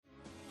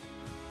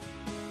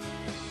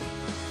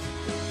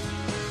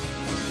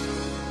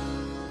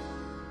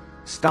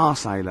Star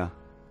Sailor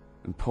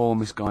and Poor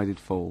Misguided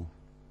Fool.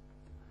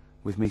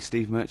 With me,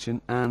 Steve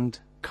Merchant, and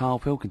Carl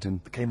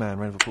Pilkington. The K-Man,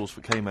 round of applause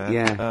for K-Man.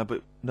 Yeah.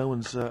 But no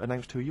one's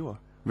announced who you are.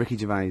 Ricky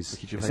Gervais.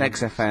 Ricky Gervais.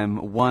 It's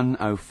XFM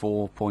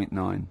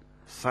 104.9.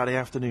 Saturday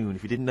afternoon.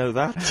 If you didn't know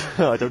that,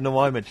 I don't know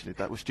why I mentioned it.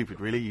 That was stupid,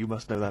 really. You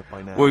must know that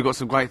by now. Well, we've got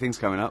some great things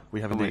coming up.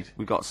 We have haven't indeed.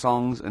 We've got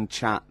songs and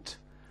chat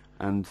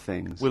and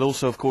things. We'll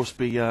also, of course,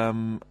 be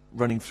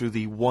running through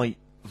the white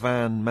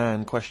van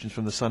man questions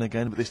from the Sun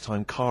again, but this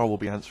time Carl will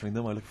be answering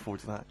them. I look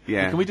forward to that.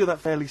 Yeah. Can we do that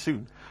fairly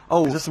soon?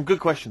 Oh, there's some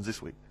good questions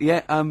this week.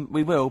 Yeah,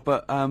 we will,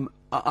 but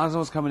as I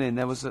was coming in,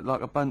 there was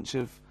like a bunch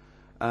of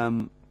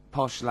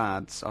posh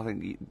lads, I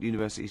think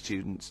university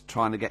students,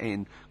 trying to get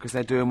in, because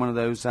they're doing one of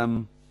those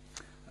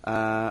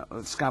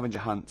scavenger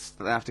hunts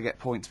that they have to get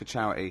points for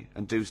charity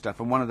and do stuff,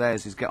 and one of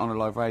theirs is get on a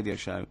live radio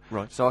show.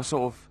 Right. So I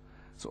sort of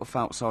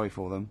felt sorry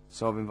for them,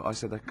 so I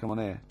said they could come on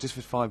here, just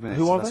for 5 minutes.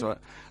 Who are that's they? all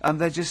right.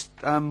 They're just...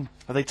 Are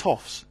they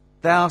toffs?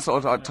 They are sort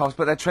of like toffs,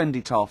 but they're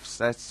trendy toffs.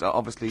 They're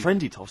obviously...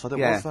 Trendy toffs? I don't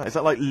Yeah. What's that? Is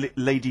that like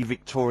Lady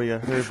Victoria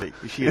Hervey?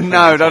 Is she a No,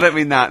 I don't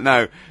mean that,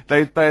 no.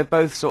 They're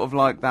both sort of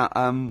like that,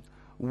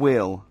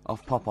 Will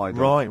of Pop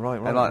Idol. Right.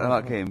 They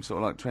like him,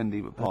 sort of like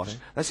trendy but posh. Okay.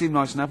 They seem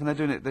nice enough, and they're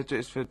doing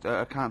it for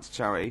a cancer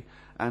charity,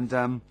 and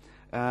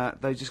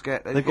they just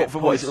get... They've got, for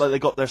what is it, like they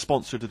got their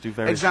sponsor to do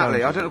various Exactly,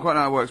 challenges? I don't know quite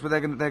how it works, but they're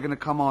gonna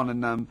come on,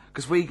 and,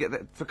 because we get...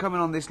 for coming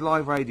on this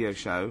live radio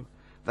show,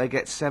 they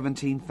get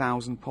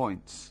 17,000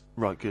 points.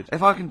 Right, good.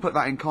 If I can put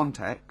that in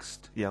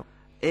context... Yeah.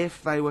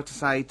 If they were to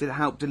say to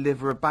help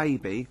deliver a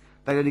baby,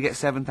 they'd only get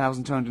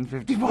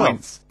 7,250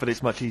 points. But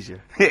it's much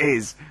easier. It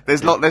is.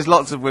 There's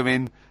lots of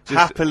women just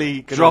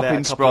Happily gonna dropping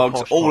let a couple of sprogs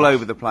posh all toffs.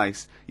 over the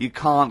place. You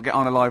can't get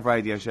on a live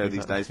radio show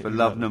these days for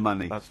love nor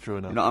money. That's true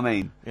enough. You know what I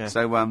mean? Yeah.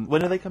 So when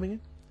are they coming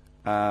in?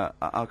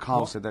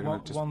 Carl said they're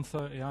going to just...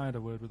 1:30. I had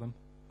a word with them.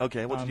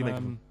 Okay, what did you make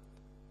of them?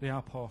 They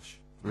are posh,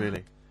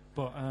 Really?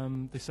 but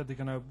they said they're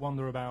going to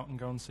wander about and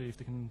go and see if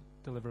they can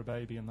deliver a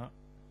baby and that,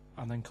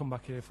 and then come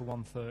back here for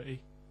 1:30.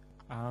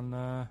 And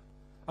I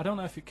don't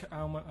know if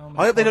how many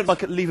I hope they don't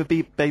points- like leave a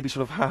baby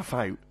sort of half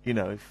out. You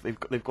know, if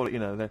they've got it. You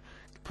know, they're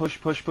push.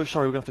 Sorry, we're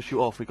going to have to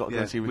shoot off. We've got to go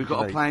and see. We've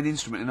got to play an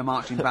instrument in a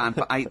marching band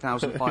for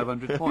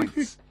 8,500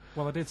 points.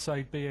 Well, I did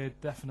say be here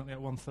definitely at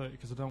 1:30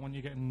 because I don't want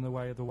you getting in the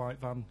way of the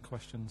white van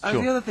questions. And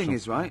Sure, the other thing sure.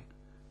 is, right,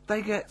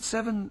 they get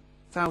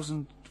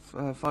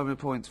 7,500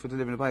 points for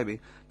delivering a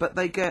baby, but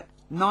they get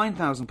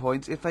 9,000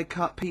 points if they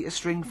cut Peter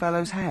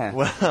Stringfellow's hair.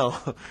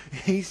 Well,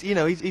 he's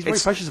very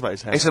precious about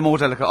his hair. It's a more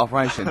delicate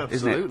operation, isn't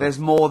Absolutely. it? There's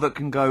more that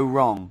can go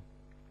wrong.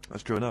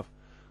 That's true enough.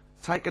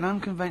 Take an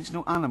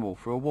unconventional animal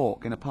for a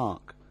walk in a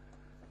park.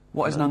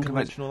 What is An an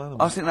unconventional unconventional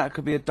animal? I think that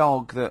could be a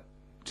dog that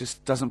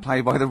just doesn't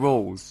play by the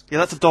rules. Yeah,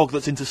 that's a dog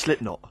that's into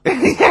Slipknot.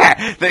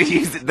 Yeah,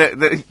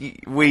 that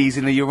wheeze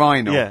in a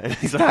urinal. Yeah,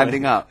 exactly.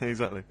 Standing up.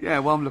 Exactly. Yeah,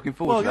 well, I'm looking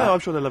forward Well, to yeah, that. I'm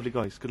sure they're lovely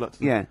guys. Good luck to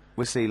them. Yeah,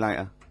 we'll see you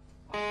later.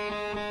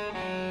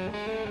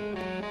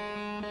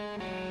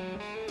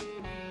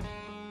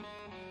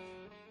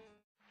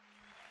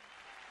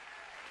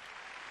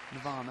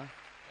 Nirvana,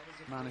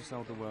 Man Who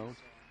Sold the World.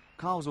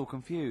 Carl's all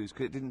confused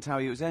because it didn't tell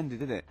you it was ended,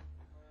 did it?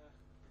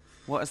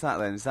 What is that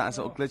then? Is that a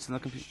sort of glitch in the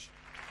computer?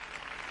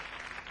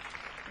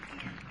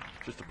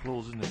 Just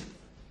applause, isn't it?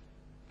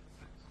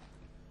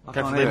 I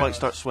Careful, can't they hear might it.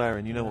 start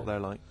swearing. You know what they're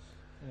like.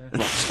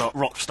 Yeah.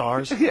 Rock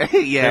stars. Yeah,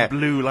 Their yeah.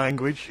 blue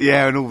language.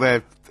 Yeah, and all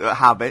their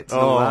habits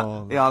and all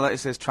Oh. that. Yeah, like it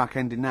says track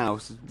ending now.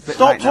 It's a bit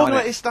Stop late now, talking innit?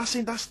 about this. That's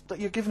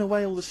you're giving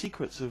away all the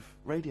secrets of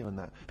radio and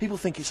that. People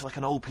think it's like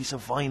an old piece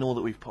of vinyl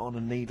that we've put on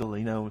a needle,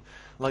 you know,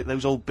 like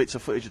those old bits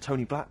of footage of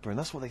Tony Blackburn.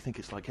 That's what they think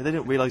it's like. They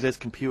don't realise there's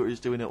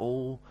computers doing it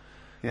all.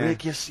 Yeah.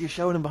 Rick, you're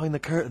showing them behind the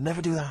curtain.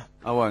 Never do that.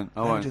 I won't.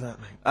 I Never won't. do that,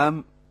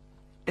 mate.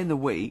 In the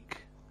week,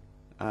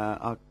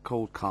 I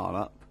called Carl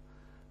up.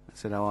 I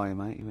said, "How are you,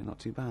 mate?" He went, "Not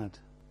too bad."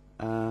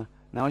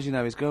 Now, as you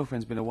know, his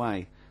girlfriend's been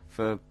away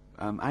for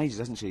ages,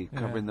 hasn't she? Yeah.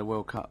 Covering the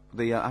World Cup,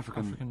 the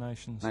African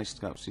Nations.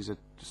 Cup. She's a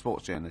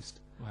sports journalist.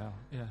 Well,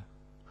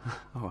 yeah.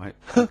 All right.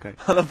 Okay.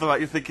 I love the fact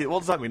you're thinking, what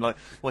does that mean? Like,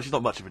 well, she's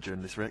not much of a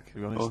journalist, Rick, to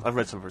be honest. Oh. I've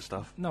read some of her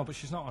stuff. No, but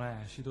she's not on air.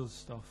 She does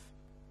stuff,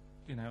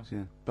 you know.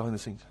 Yeah. Behind the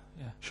scenes.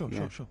 Yeah. Sure,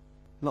 Yeah. sure.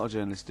 A lot of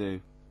journalists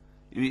do.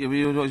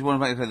 You always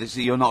want to make clear that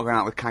you're not going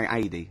out with Kate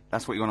Adie.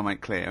 That's what you want to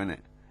make clear, isn't it?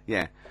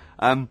 Yeah.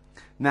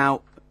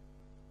 Now,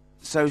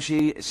 so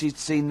she'd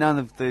seen none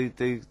of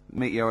the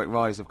meteoric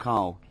rise of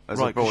Carl as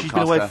a Right, 'cause broadcaster. she's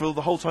been away for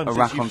the whole time a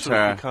since you've sort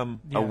raconteur, of become...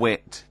 Yeah. a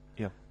wit,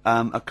 Yeah.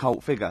 a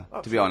cult figure, to be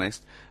Absolutely.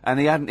 honest. And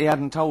he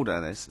hadn't told her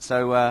this.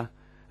 So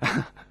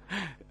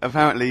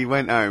apparently he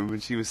went home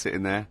and she was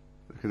sitting there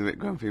looking a bit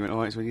grumpy. He went, "All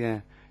right." She went,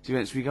 "Yeah." She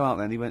went, "Should we go out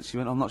then?" She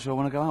went, "I'm not sure I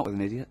want to go out with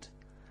an idiot."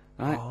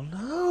 Right? Oh,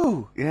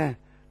 no! Yeah,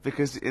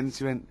 and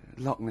she went,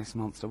 "Loch Ness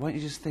Monster. Won't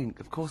you just think?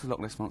 Of course the Loch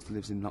Ness Monster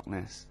lives in Loch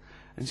Ness."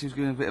 And she was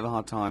giving a bit of a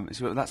hard time. And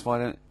she went, "That's why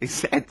I don't..." He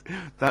said,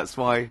 "That's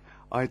why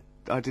I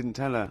didn't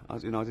tell her. I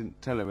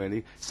didn't tell her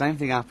really." Same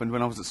thing happened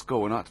when I was at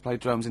school and I had to play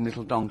drums in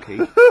Little Donkey.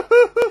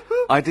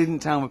 I didn't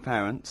tell my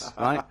parents,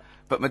 right?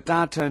 But my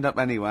dad turned up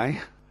anyway.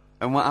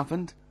 And what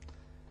happened?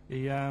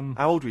 He How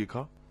old were you,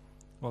 Carl?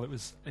 Well, it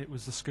was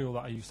the school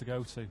that I used to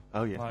go to.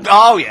 Oh yeah. Like,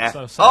 Oh yeah.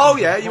 so Oh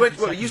secondary- yeah. You went. Well,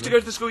 secondary. you used to go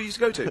to the school you used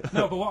to go to.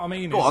 No, but what I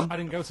mean Go is, on. I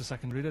didn't go to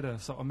secondary, did I?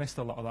 So I missed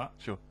a lot of that.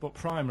 Sure. But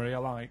primary, I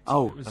liked.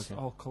 Oh, it was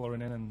okay. all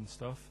colouring in and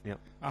stuff. Yep.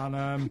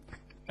 And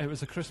it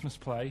was a Christmas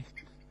play,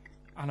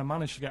 and I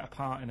managed to get a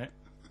part in it.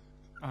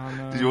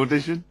 And, Did you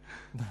audition?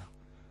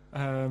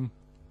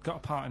 got a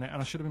part in it,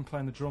 and I should have been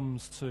playing the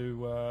drums to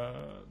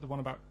the one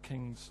about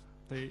Kings.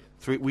 We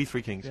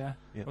Three Kings. Yeah.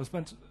 Yeah. I was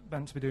meant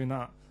to be doing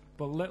that,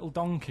 but Little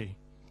Donkey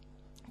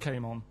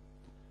came on,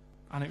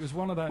 and it was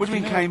one of those. What do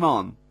you mean came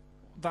on?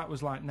 That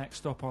was like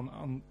next up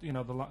on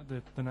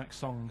the next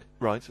song,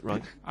 Right.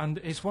 and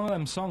it's one of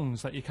them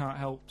songs that you can't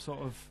help sort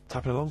of.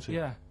 Tapping along to.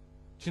 Yeah.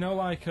 Do you know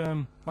like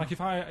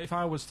if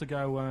I was to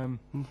go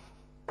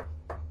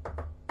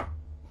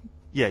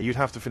Yeah, you'd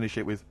have to finish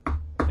it with.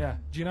 yeah.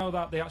 Do you know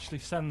that they actually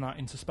send that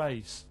into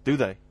space? Do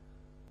they?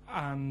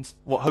 And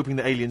What? Hoping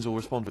the aliens will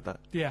respond with that.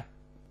 yeah,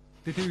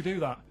 they do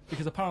that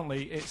because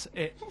apparently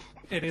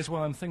it is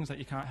one of them things that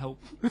you can't help.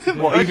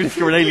 What? Even if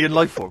you're an alien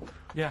life form,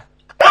 Yeah.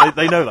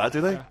 they know that,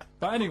 do they? Yeah.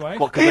 But anyway,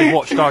 What? Because they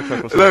watch Star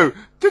Trek or something?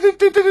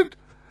 Hello.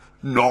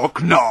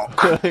 Knock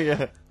knock.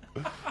 Yeah.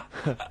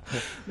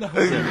 no,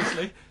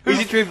 seriously. Is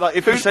it true? Like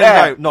if you who's send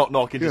there? out knock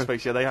knock into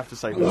space, yeah, they have to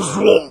say.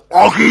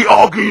 Oggy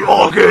oggy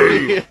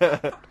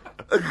oggy.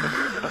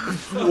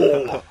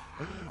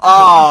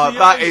 Ah, You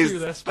that always do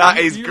is this, that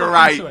man. is You look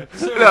great. into it.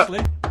 Look. Seriously.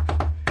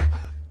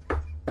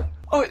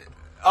 Oh,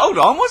 hold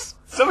on. What's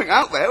something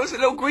out there? Was it a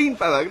little green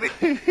fella?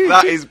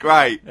 That is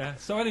great. Yeah.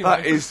 So anyway,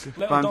 That is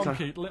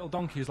Little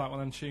Donkey is like one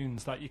of them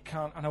tunes that you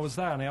can't. And I was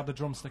there, and I had the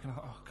drumstick, and I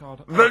thought, oh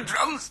god, The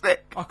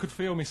drumstick. I could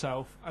feel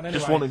myself. And anyway,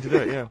 Just wanting to do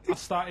it, yeah. I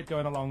started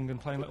going along and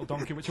playing Little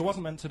Donkey, which I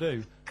wasn't meant to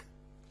do,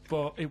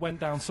 but it went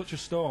down such a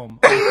storm.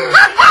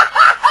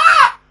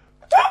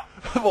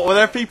 What, were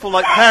there people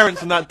like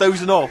parents and that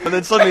dozing off, and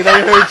then suddenly they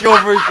heard your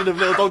version of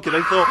Little Donkey,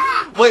 they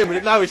thought, wait a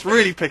minute, now it's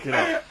really picking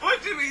up.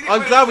 What do you mean?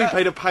 I'm glad we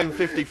paid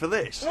 £1.50 for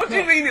this. What do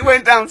you mean it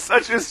went down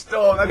such a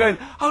storm? They're going,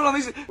 hold on,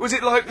 was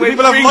it like when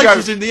People have Ringo...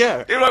 lighters in the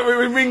air. It was like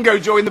when Ringo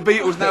joined the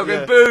Beatles, now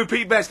Yeah. going, boo,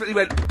 Pete Best, but he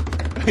went,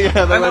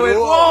 Yeah, and they went,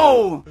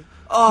 whoa!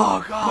 Oh,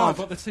 No, God.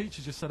 but the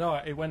teacher just said, oh,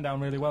 it went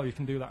down really well, you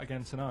can do that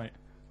again tonight,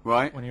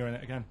 Right. when you're in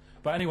it again.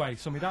 But anyway,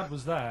 so my dad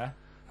was there,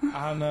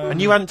 and...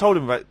 And you hadn't told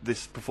him about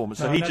this performance,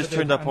 so no, he I never just did.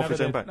 turned up I off never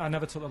his own did. back. I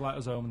never took the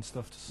letters home and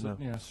stuff to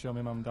No. show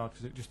my mum and dad,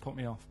 because it just put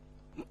me off.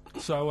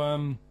 So,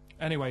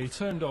 anyway, he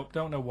turned up,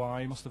 don't know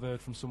why, he must have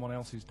heard from someone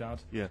else's dad.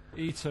 Yeah.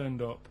 He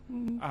turned up,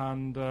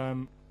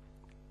 and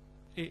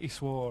he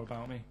swore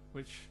about me,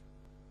 which...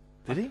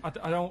 Did he? I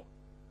don't...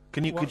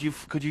 Could you What? use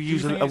Do you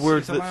think a it's, word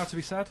it's allowed that's... to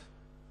be said?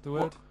 The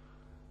word? Of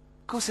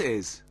course it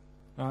is.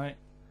 Right.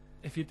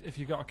 If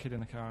you got a kid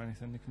in the car or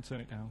anything, you can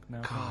turn it down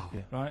now. God. Can't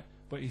you? Right.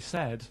 But he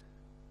said,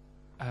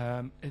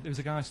 there was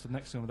a guy stood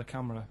next to him with a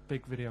camera,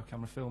 big video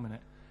camera, filming it,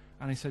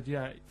 and he said,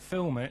 "Yeah,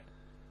 film it,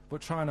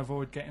 but try and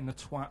avoid getting the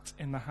twat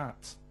in the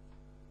hat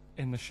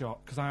in the shot,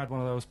 because I had one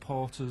of those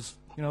porters,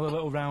 you know, the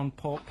little round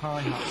pork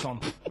pie hats on.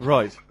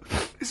 Right.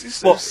 This is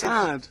so What?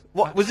 sad.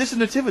 What, was this a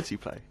nativity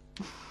play?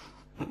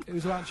 It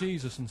was about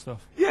Jesus and stuff.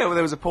 Yeah, well,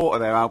 there was a porter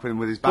there helping him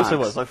with his Of course bags. there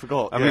was, I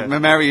forgot. I yeah.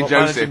 mean, Mary and What,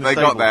 managing Joseph, the they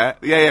got stable? there.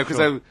 Yeah, because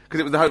Sure.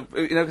 it was the hope,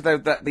 you know,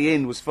 because the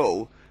inn was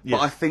full. Yes.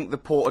 But I think the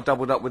porter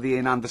doubled up with the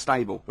inn and the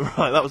stable.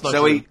 Right, that was nice.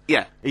 So of he, him.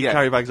 yeah, He yeah,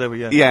 carry bags over,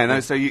 yeah. yeah.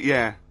 No, so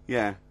yeah.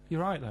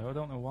 You're right though. I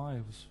don't know why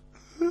I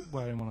was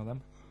wearing one of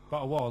them,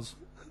 but I was.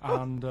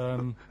 And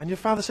And your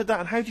father said that,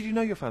 and how did you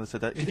know your father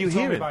said that? Did he you told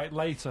hear me it? about it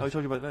later. Oh, he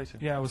told you about it later?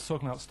 Yeah, I was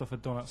talking about stuff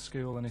I'd done at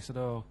school, and he said,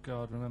 "Oh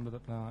God, remember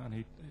that?"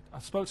 And I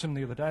spoke to him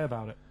the other day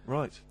about it,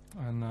 Right.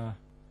 and yeah,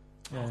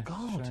 Oh, it's a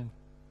God. shame.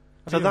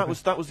 So that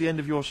was the end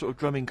of your sort of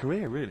drumming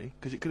career, really?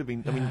 Because it could have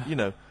been, I mean, you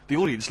know, the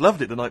audience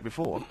loved it the night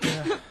before.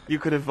 Yeah. You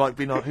could have, like,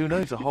 been, like, who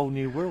knows, a whole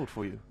new world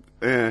for you.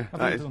 Yeah. Have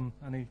that you is- done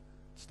any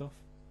stuff?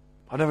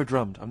 I've never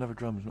drummed. I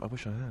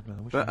wish I had, man.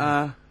 I wish But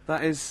I had.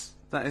 that is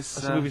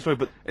That's a movie story,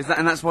 but is that,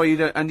 and that's why you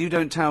don't, and you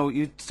don't tell,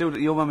 you still,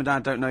 your mum and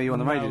dad don't know you on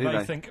the radio, No, do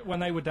they? think when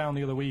they were down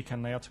the other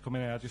weekend, they had to come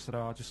in. I just said,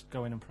 "Oh, I'll just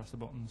go in and press the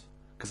buttons."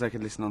 Because they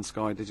could listen on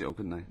Sky Digital,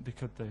 couldn't they? They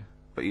could do.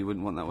 But you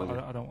wouldn't want that, would you?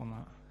 I don't want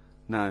that.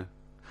 No.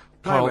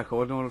 Play Carl- a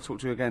record, and I want to talk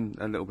to you again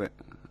a little bit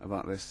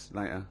about this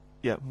later.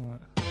 yeah.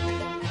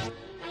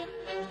 Right.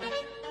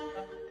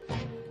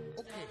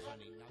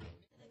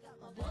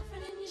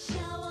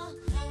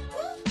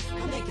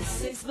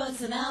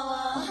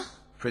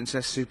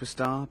 Princess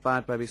Superstar,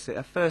 Bad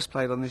Babysitter, first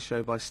played on this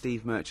show by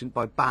Steve Merchant,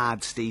 by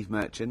Bad Steve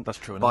Merchant. That's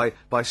true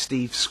By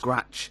Steve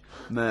Scratch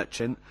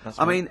Merchant. That's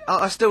I right. mean,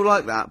 I still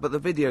like that, but the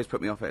videos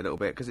put me off it a little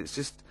bit, because it's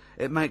just,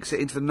 it makes it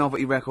into the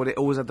novelty record it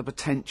always had the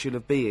potential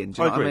of being.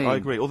 Do you know what I mean? I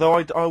agree. Although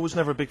I was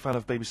never a big fan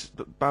of Bad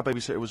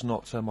Babysitter was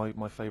not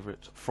my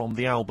favourite from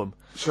the album.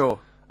 Sure.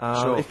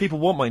 Sure. If people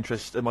want my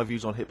interest and my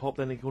views on hip hop,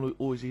 then they can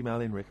always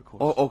email in, Rick, of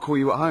course. Or call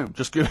you at home.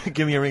 Just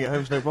give me a ring at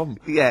home, no problem.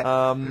 Yeah.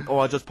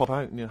 Or I just pop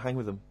out and hang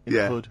with them in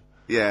the hood.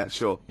 Yeah,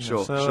 sure,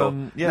 sure, so,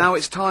 sure. yeah. Now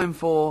it's time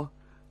for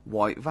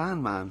White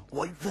Van Man.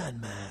 White Van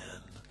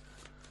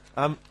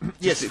Man.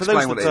 Yes, Just for those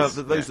explain what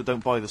it is. that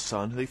don't buy the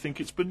Sun, they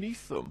think it's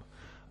beneath them.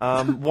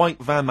 White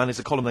Van Man is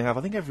a column they have,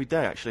 I think, every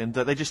day, actually, and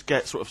they just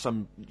get sort of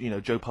some,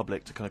 Joe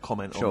Public to kind of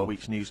comment on the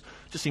week's news.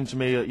 Just seemed to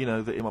me,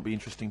 that it might be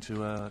interesting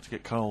to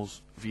get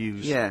Carl's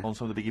views on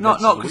some of the big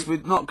events.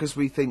 Not because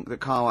we think that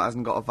Carl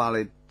hasn't got a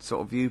valid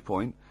sort of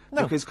viewpoint.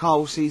 No. Because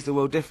Carl sees the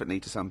world differently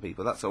to some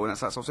people. That's all, and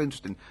that's what's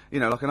interesting.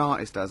 Like an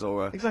artist does,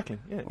 or exactly.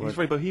 Yeah, he's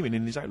very bohemian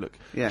in his outlook.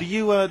 Yeah.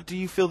 Do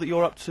you feel that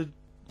you're up to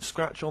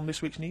scratch on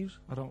this week's news?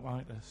 I don't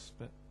like this,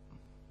 but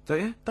don't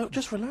you? Don't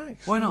just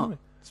relax. Why not?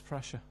 it's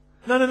pressure.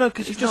 No,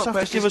 because you just have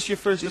to give us your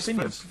first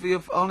opinions. For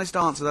your honest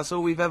answer, that's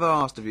all we've ever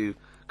asked of you,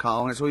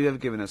 Carl, and it's all you've ever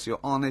given us. Your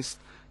honest,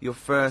 your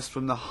first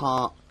from the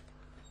heart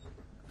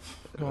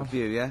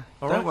view, yeah?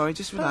 Don't worry,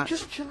 just relax.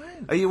 Just chill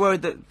out. Are you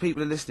worried that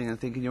people are listening and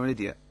thinking you're an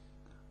idiot?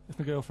 If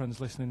my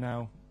girlfriend's listening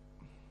now,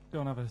 go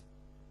and have a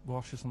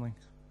wash or something.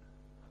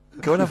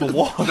 Go and have a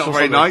wash. Not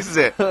very nice, is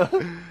it?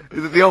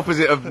 Is it the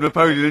opposite of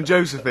Napoleon and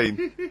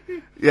Josephine?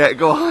 Yeah,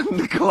 go on.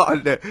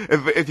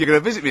 If you're going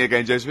to visit me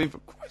again, Josephine, for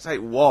Christ's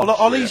sake, wash. Well,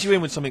 I'll ease you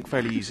in with something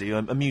fairly easy,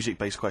 a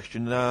music-based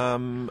question.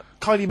 Kylie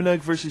Minogue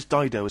versus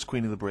Dido as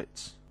Queen of the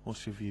Brits.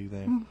 What's your view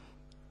there?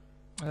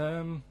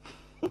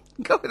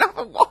 Go and have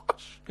a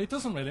wash. It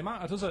doesn't really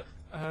matter, does it?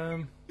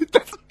 It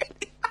doesn't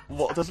really matter.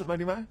 What doesn't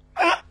really matter?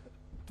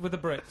 With the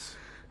Brits.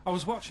 I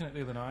was watching it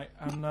the other night,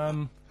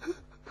 and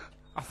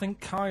I think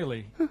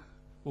Kylie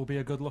will be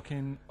a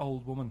good-looking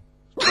old woman.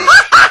 Do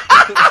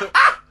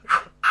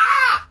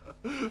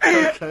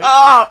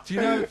you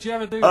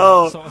ever do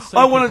that sort of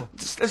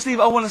thing? Steve,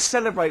 I want to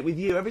celebrate with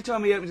you. Every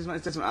time he opens his mouth,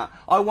 it doesn't matter.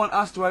 I want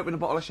us to open a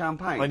bottle of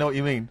champagne. I know what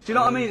you mean. Do you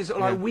know what I mean? It's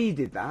sort of like we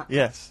did that.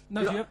 Yes.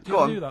 No, do you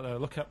ever do that, though?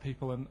 Look at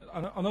people, and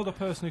another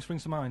person who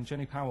springs to mind,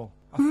 Jenny Powell.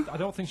 I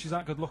don't think she's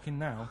that good-looking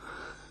now.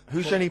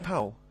 Who's Jenny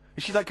Powell?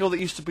 Is she that girl that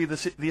used to be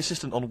the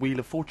assistant on Wheel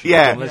of Fortune?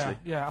 Yeah. Leslie?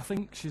 Yeah, I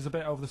think she's a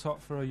bit over the top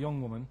for a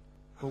young woman.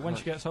 But when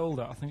she gets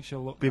older, I think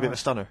she'll look Be a bit of a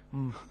stunner.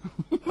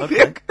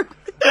 Okay.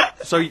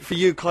 So for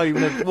you,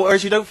 Kylie,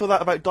 whereas you don't feel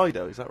that about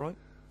Dido, is that right?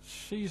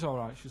 She's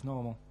alright, she's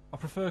normal. I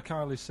prefer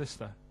Kylie's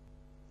sister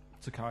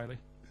to Kylie.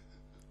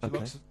 She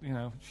looks,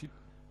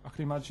 I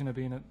can imagine her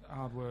being a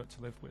hard work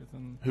to live with,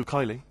 and Who,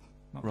 Kylie?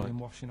 not being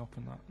washing up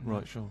and that. And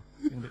Right, sure.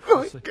 being a bit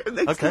fussy.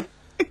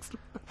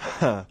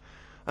 Okay.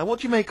 And what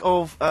do you make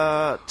of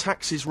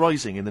taxes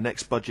rising in the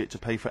next budget to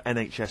pay for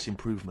NHS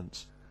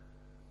improvements?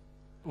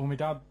 Well, my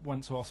dad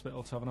went to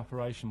hospital to have an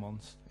operation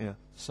once. Yeah.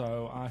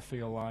 So I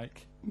feel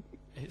like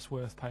it's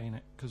worth paying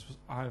it because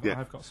I've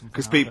got something.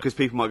 Because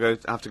people might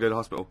have to go to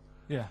hospital.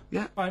 Yeah.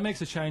 Yeah. But it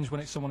makes a change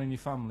when it's someone in your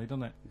family,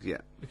 doesn't it? Yeah.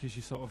 Because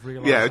you sort of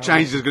realise. Yeah, a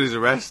change is as good as a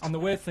rest. And the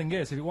weird thing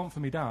is, if it weren't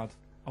for my dad,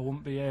 I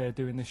wouldn't be here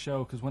doing this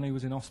show because when he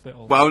was in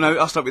hospital. Well, no,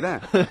 I'll stop you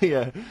there.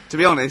 Yeah. To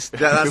be honest,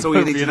 that's all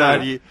you need to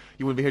know. You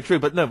wouldn't be here, true,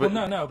 but no. Well,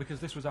 no,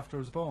 because this was after I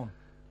was born,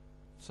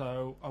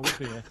 so I would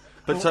be here.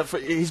 But for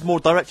his more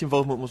direct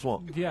involvement was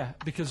what? Yeah,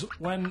 because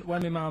when my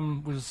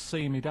mum was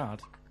seeing my dad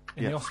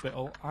in the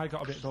hospital, I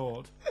got a bit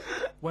bored,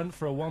 went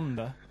for a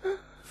wander,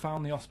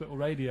 found the hospital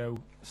radio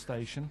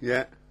station,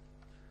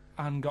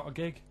 and got a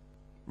gig.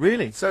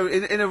 Really? So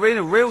in a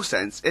real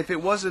sense, if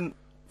it wasn't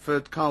for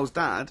Carl's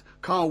dad,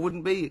 Carl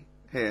wouldn't be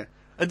here.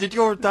 And did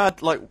your dad,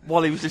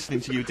 while he was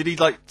listening to you, did he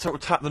sort of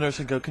tap the nurse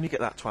and go, "Can you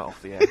get that twat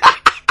off the air?"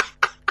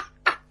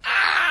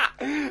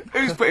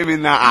 Who's put him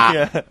in that?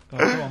 Yeah. Oh,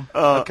 go on.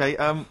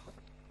 Okay.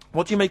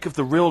 What do you make of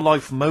the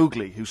real-life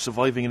Mowgli who's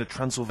surviving in a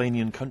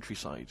Transylvanian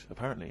countryside?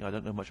 Apparently, I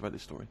don't know much about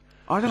this story.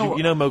 I don't know.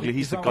 You know Mowgli?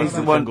 He's the guy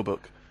from the Jungle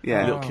Book.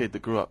 Yeah. The little kid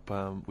that grew up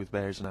with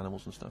bears and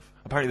animals and stuff.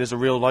 Apparently, there's a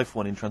real-life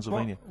one in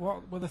Transylvania.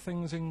 What were the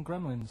things in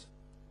Gremlins?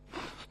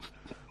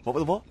 What were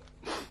the what?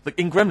 Like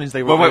in Gremlins,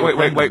 they were.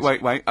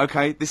 Well, wait.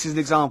 Okay, this is an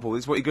example.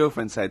 This is what your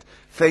girlfriend said.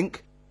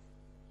 Think.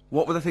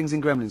 What were the things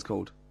in Gremlins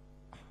called?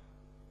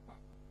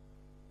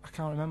 I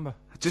can't remember.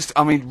 Just,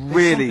 I mean,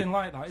 really. Something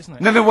like that, isn't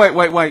it?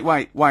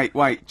 No,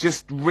 wait.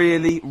 Just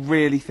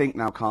really think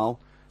now, Carl.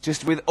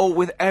 Just with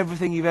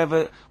everything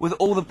with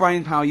all the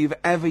brain power you've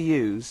ever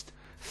used,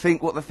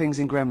 think what the things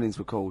in Gremlins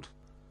were called.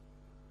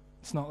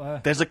 It's not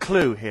there. There's a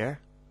clue here.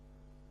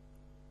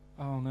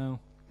 Oh no.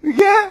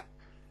 Yeah.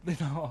 They're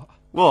not.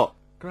 What?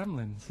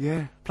 Gremlins.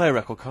 Yeah. Play a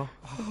record, Carl.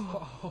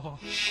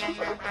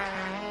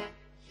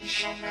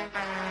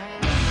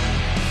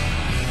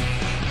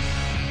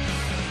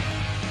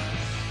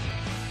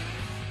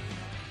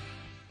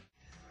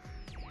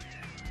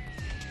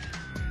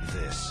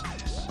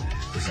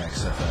 This is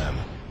XFM.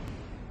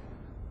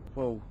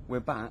 Well, we're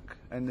back,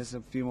 and there's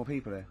a few more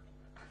people here.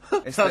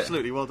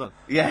 Absolutely, well done.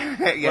 Yeah.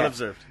 Well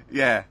observed.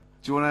 Yeah.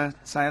 Do you want to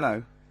say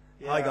hello?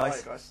 Yeah, hi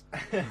guys.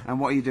 And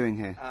what are you doing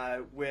here?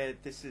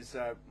 This is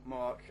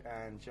Mark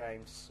and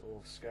James,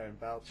 or Sco and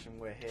Belch, and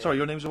we're here. Sorry,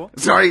 your names are what?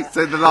 Sorry,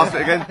 say the last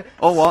bit again.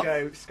 Or what?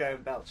 Sco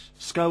and Belch.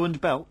 Sco and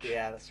Belch?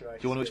 Yeah, that's right.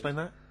 Do you want to explain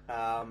that?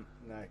 No.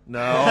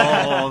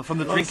 No, from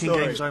the Long drinking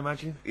story. games, I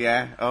imagine.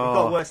 Yeah. We've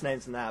got worse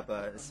names than that,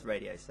 but it's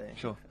radio, so.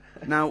 Sure.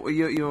 Now,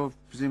 you're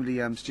presumably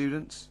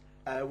students?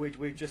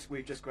 We've just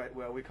we kind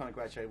of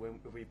graduated.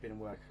 We've been in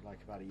work like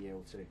about a year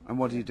or two. And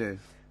what do you do?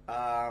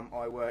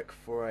 I work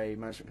for a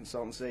management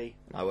consultancy.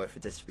 I work for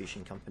a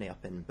distribution company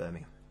up in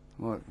Birmingham.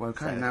 Well,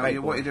 okay. So, Now, great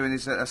what boy. you're doing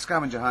is a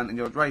scavenger hunt, and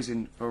you're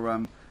raising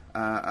for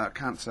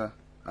cancer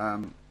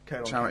Colon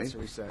charity, Cancer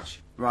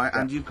Research. right?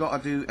 And you've got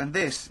to do. And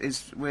this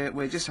is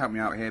we're just helping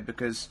you out here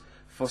because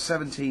for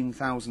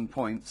 17,000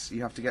 points,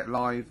 you have to get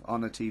live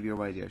on a TV or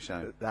radio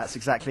show. That's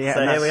exactly it.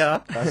 So and here we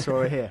that's- are. That's why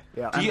we're here.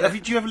 Yeah. Do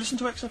you ever listen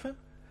to XFM?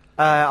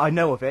 I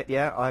know of it.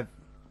 Yeah.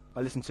 I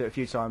listened to it a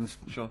few times.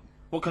 Sure.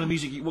 What kind of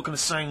music? What kind of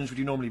sounds would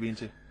you normally be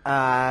into? All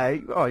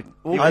right,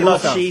 I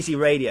love cheesy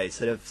radio,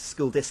 sort of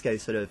school disco,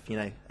 sort of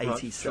 80s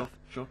Right, stuff.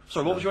 Sure.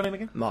 Sorry, what was your name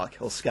again? Mark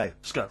or Sco.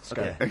 Sco.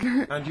 Okay.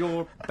 Yeah. And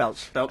you're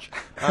Belch. Belch.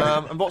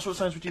 And what sort of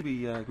sounds would you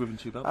be grooving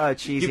to, Belch?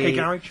 Cheesy. UK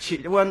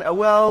garage.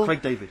 Well,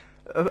 Craig David.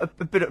 a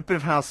bit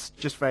of house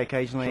just very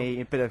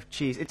occasionally. A bit of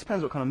cheese. It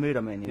depends what kind of mood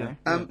I'm in. You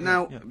know.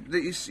 Now, yeah.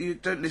 you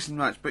don't listen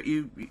much, but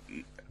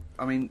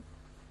I mean,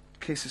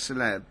 kiss a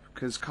celeb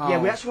because Carl.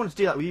 Yeah, we actually want to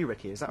do that with you,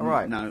 Ricky. Is that all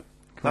right? No.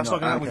 That's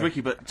not going to happen with Okay.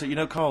 Ricky, but you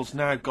know, Carl's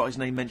now got his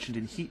name mentioned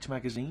in Heat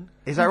magazine.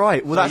 Is that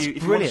right? Well, So that's if you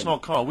want to brilliant.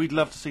 snog Carl, we'd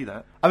love to see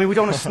that. I mean, we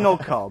don't want to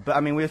snog Carl, but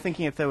I mean, we were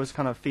thinking if there was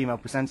kind of female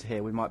presenter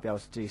here, we might be able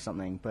to do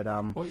something. But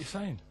What are you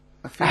saying?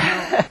 A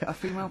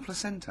female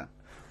placenta.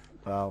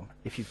 well,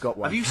 if you've got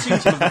one. Have you seen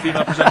some of the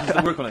female presenters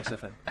that work on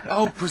XFM?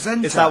 Oh,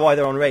 presenter. Is that why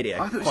they're on radio?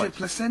 I thought you said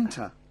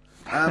placenta.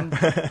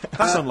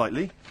 That's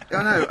unlikely.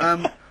 I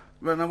know.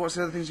 Well, now what's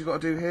the other things you've got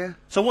to do here?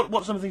 So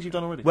what's some of the things you've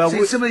done already? Well,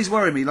 See, some of these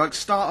worry me. Like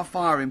start a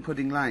fire in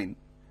Pudding Lane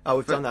Oh,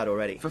 we've done that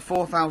already. for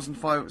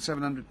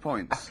 4,700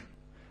 points.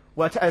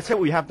 Well, I'll tell you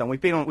what we have done.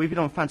 We've been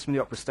on Phantom of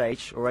the Opera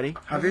stage already.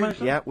 Have you?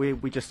 Yeah,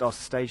 we just asked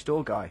the stage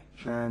door guy.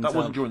 And, that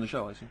wasn't during the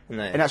show, I see.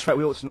 No. And that's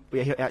right.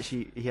 He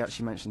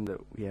actually mentioned that.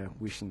 Yeah,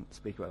 we shouldn't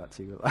speak about that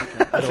too.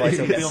 Otherwise,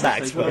 he'll Be get on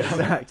sacked. stage, well.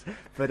 Exact.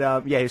 But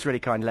yeah, he was really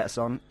kind. To let us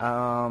on.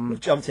 We've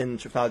jumped in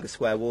Trafalgar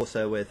Square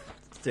Water with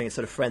doing a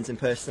sort of Friends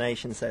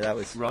impersonation, so that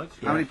was Right.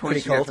 How many points pretty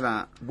do you get cold. for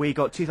that? We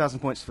got 2,000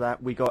 points for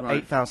that. We got Right.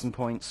 8,000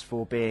 points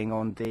for being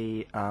on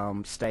the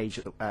stage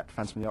at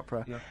Phantom of the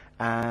Opera. Yeah.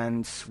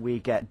 And we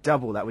get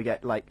double that. We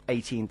get like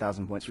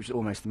 18,000 points, which is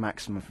almost the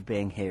maximum for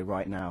being here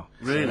right now.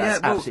 Really? So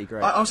that's well, absolutely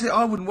great. Honestly,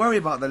 I wouldn't worry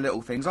about the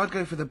little things. I'd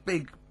go for the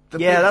big.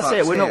 Yeah, that's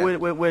it. bucks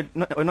We're here.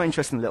 not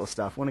interested in the little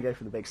stuff. We want to go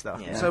for the big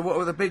stuff. Yeah. So what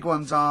were the big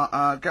ones?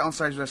 Are get on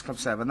stage with S Club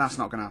 7. That's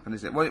not going to happen,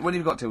 is it? When have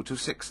you got till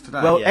 6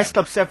 today? Well, Yeah. S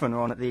Club 7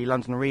 are on at the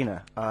London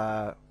Arena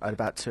at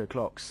about 2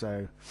 o'clock.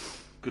 So,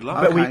 Good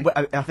luck. but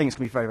Okay. I think it's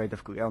going to be very, very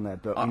difficult to get on there.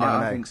 But we never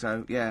know. I think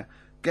so. Yeah,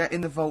 get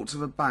in the vaults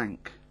of a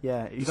bank.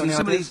 Yeah, you You got see,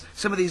 any ideas?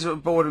 some of these are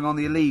bordering on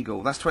the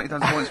illegal. That's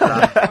 20,000 points for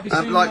that. Have you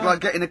seen like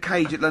that? getting a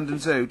cage at London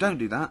Zoo. Don't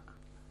do that.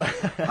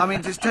 I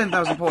mean, it's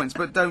 10,000 points,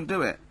 but don't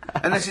do it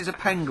unless it's a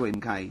penguin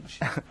cage.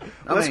 Well,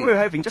 that's mean, what we were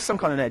hoping. Just some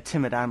kind of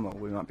timid animal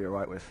we might be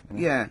alright with. You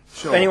know? yeah,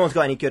 sure. If anyone's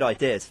got any good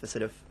ideas for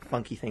sort of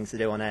funky things to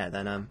do on air,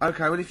 then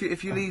Okay, well, if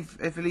you leave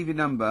your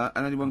number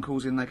and anyone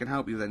calls in, they can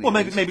help you. Then Well,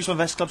 maybe some of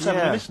S Club 7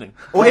 are listening.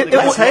 Or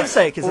let's hope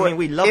so, because I or mean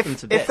we love if, them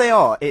to bits. If they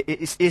are,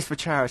 it is for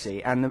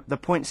charity, and the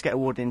points get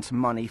awarded into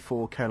money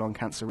for colon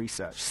cancer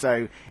research.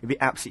 So it'd be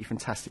absolutely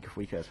fantastic if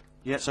we could.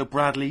 Yeah, so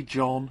Bradley,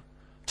 John,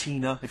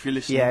 Tina, if you're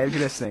listening. Yeah, if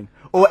you're listening,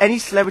 or any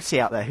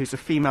celebrity out there who's a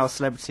female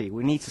celebrity,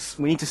 we need to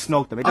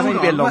snog them. It doesn't Hold need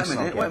to be a on, long wait a snog,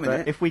 minute, yeah, wait a minute.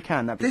 but if we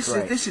can, that'd be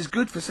great. This is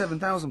good for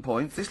 7,000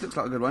 points. This looks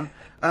like a good one.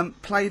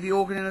 Play the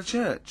organ in a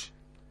church.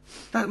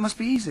 That must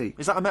be easy.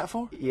 Is that a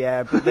metaphor?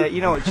 Yeah, but you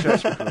know what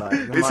church people are like.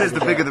 It says the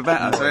bigger the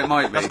better, so it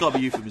might be. That's got to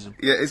be euphemism.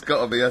 Yeah, it's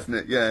got to be, hasn't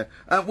it? Yeah.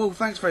 Well,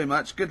 thanks very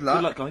much. Good luck.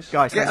 Good luck, guys.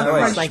 Guys, Get thanks a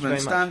very much. Thank you Frenchman very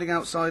much. standing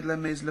outside Les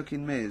Mis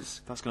looking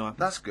Miz. That's going to happen.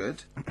 That's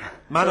good.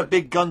 Man a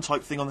big gun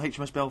type thing on the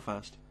HMS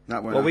Belfast.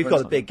 That won't well, we've got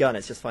happen. the big gun.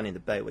 It's just finding the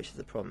boat, which is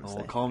the problem. Oh,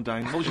 so. calm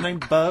down. What was your name?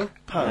 Bo?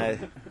 Poe?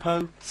 No.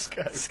 Poe?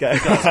 Sco. Let's go.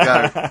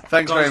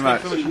 Thanks very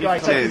much. Thank you very much.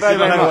 Guys, thank you Cheers. very,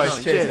 very Good luck.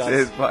 much. Cheers, guys.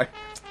 Cheers. Bye.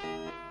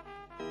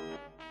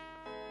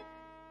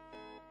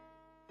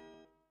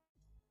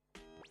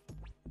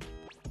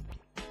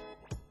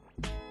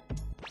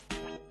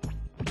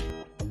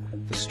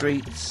 The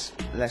streets,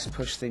 let's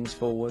push things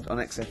forward on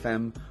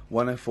XFM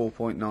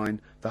 104.9,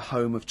 the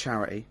home of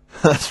charity.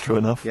 That's true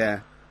enough.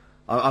 Yeah,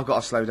 I've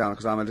got to slow down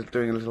because I'm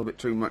doing a little bit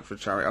too much for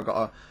charity.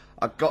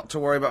 I've got to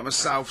worry about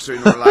myself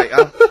sooner or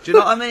later. Do you know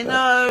what I mean?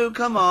 No,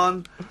 come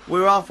on. We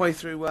were halfway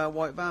through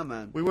White Van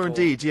Man. We were before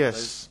indeed,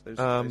 yes.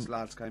 Those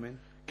lads came in.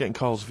 Getting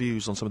Carl's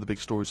views on some of the big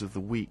stories of the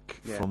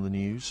week Yeah. from the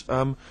news.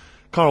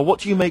 Carl, what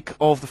do you make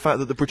of the fact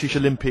that the British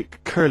Olympic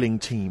curling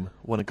team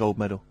won a gold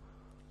medal?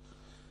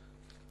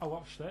 I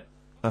watched it.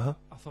 Uh-huh.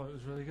 I thought it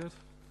was really good.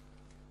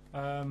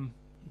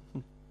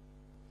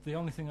 The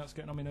only thing that's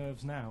getting on my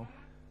nerves now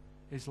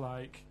is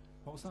like,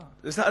 what was that?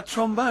 Is that a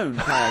trombone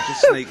player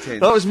just sneaked in?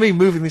 That was me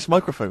moving this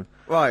microphone.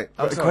 Right.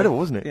 That was incredible,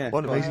 wasn't it? Yeah, What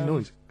an go on. amazing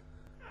noise.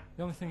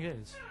 The only thing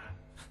is,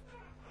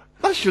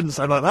 That shouldn't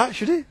sound like that,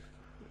 should it?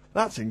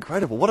 That's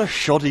incredible. What a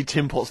shoddy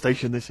tin pot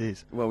station this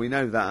is. Well, we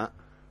know that.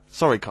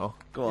 Sorry, Carl.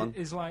 Go on.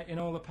 is like in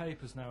all the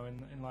papers now,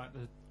 in like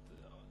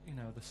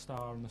the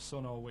Star and the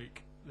Sun all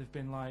week, they've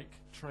been like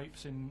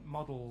traipsing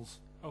models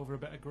over a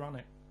bit of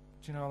granite.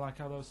 Do you know like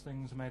how those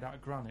things are made out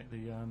of granite?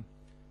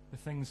 The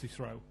things they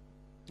throw,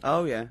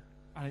 Oh, yeah.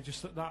 and it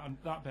just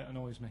that bit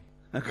annoys me.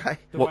 Okay.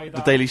 The What, way the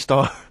that, Daily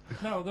Star?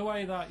 No, the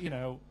way that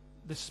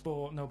this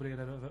sport, nobody had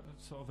ever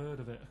sort of heard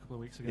of it a couple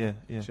of weeks ago. Yeah,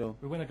 yeah. Sure.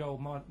 We win a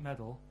gold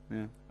medal,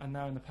 Yeah. and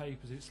now in the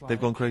papers it's like They've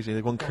gone crazy.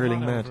 They've gone curling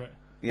mad mad. over it.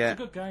 Yeah.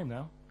 It's a good game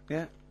now.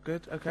 Yeah.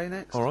 Good. Okay.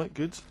 Next. All right,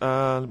 good.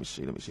 Let me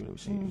see. What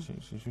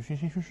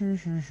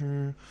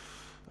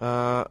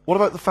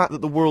about the fact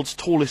that the world's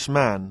tallest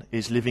man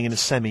is living in a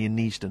semi in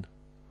Neasden?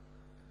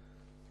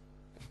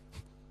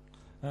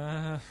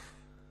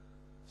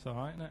 It's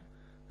alright, isn't it?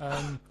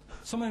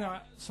 Something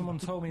that someone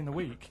told me in the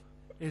week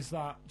is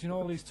that, do you know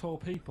all these tall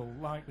people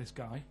like this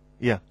guy?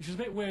 Yeah. Which is a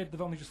bit weird,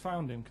 they've only just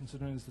found him,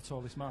 considering he's the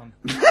tallest man.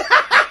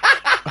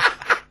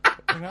 I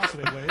think that's a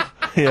bit weird.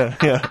 Yeah,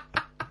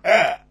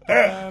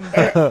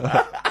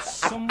 yeah.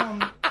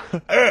 Someone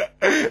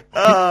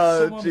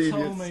genius.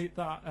 told me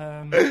that,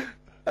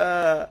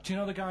 do you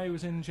know the guy who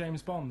was in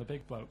James Bond, the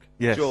big bloke?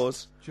 Yes.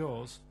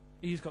 Jaws?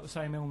 He's got the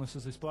same illness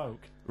as this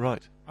bloke.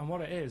 Right. And what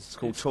it is... It's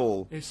called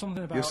tall. It's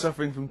something about... You're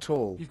suffering from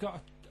tall. You've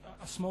got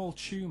a small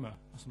tumour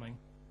or something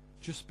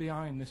just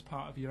behind this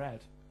part of your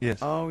head. Yes.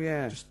 Oh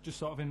yeah. Just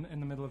sort of in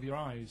the middle of your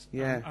eyes.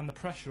 Yeah. And the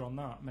pressure on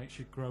that makes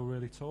you grow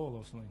really tall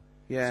or something.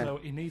 Yeah. So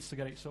he needs to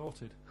get it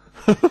sorted.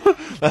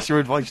 That's your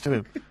advice to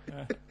him.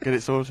 Yeah. Get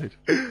it sorted.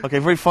 Okay,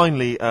 very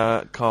finally,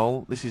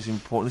 Carl, this is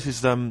important.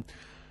 This is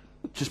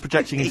just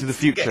projecting into the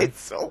future.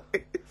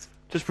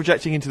 Just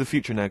projecting into the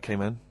future now,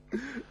 K-Man.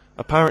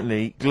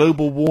 Apparently,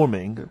 global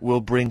warming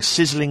will bring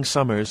sizzling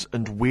summers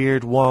and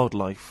weird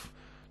wildlife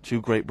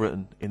to Great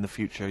Britain in the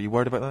future. Are you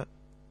worried about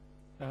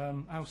that?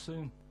 How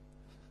soon?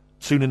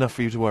 Soon enough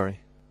for you to worry.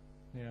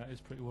 Yeah,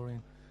 it's pretty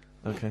worrying.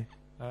 Okay.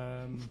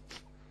 Um,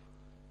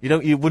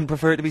 You wouldn't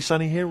prefer it to be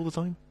sunny here all the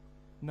time?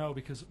 no,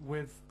 because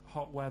with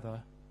hot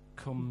weather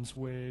comes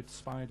weird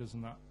spiders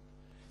and that.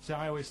 See,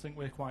 I always think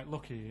we're quite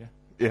lucky here.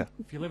 Yeah.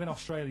 If you live in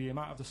Australia, you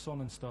might have the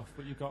sun and stuff,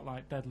 but you've got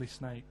like deadly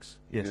snakes,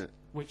 Yes. Yeah.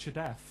 which are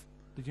deaf.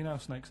 Did you know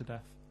snakes are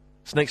deaf?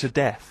 Snakes are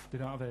deaf. They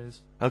don't have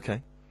ears.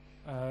 Okay.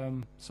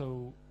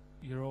 So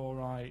you're all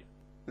right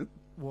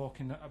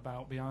walking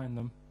about behind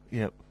them.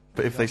 Yeah.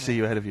 But if they see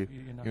you ahead of you,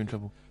 know. you're in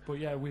trouble. But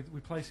yeah,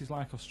 with places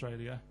like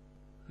Australia,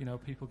 you know,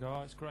 people go,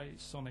 "Oh, it's great,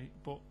 it's sunny,"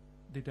 but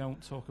they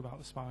don't talk about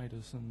the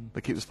spiders and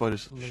They keep the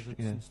spiders. lizards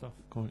Yeah. and stuff.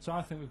 Quite. So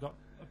I think we've got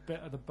a bit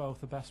of both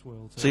the best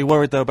worlds. So you're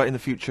worried though about in the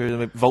future,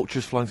 maybe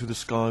vultures flying through the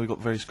sky? We've got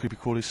various creepy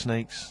crawly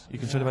snakes. You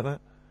concerned Yeah. about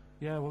that?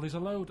 Yeah, well, there's a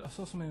load. I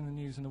saw something in the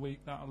news in the week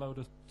that a load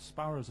of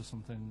sparrows or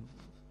something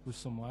was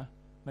somewhere.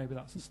 Maybe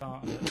that's the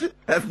start of it.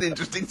 That's an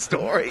interesting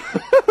story.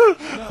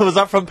 Was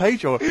that front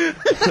page or?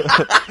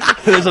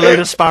 There's a load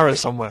of sparrows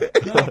somewhere.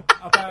 No,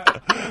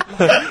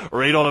 about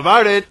Read all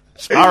about it.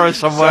 Sparrows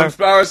somewhere. Some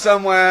sparrows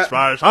somewhere.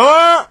 Sparrows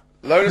somewhere.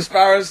 Load of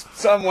sparrows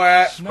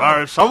somewhere.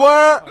 Sparrows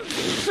somewhere.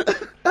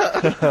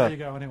 there you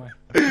go. Anyway,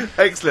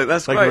 Excellent.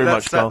 That's Thank you great. very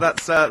much, Carl.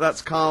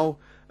 That's Carl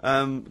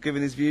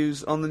giving his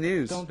views on the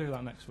news. don't do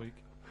that next week.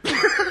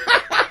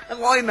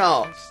 Why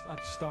not? I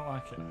just don't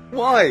like it.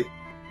 Why?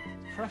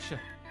 Pressure.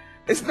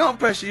 It's not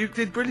pressure. You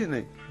did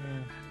brilliantly.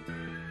 Yeah.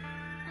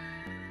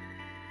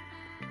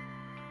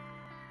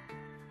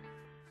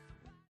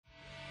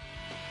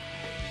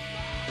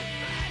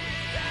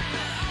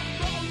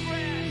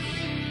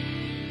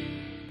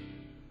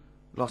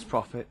 Lost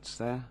Profits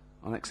there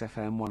on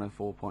XFM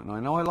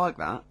 104.9. Now I like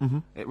that. Mm-hmm.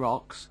 It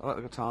rocks. I like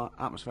the guitar.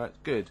 Atmosphere. It's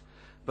good.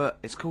 But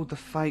it's called The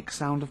Fake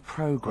Sound of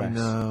Progress.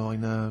 I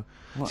know.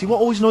 What? See, what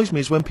always annoys me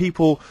is when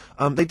people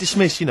they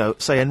dismiss,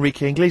 say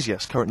Enrique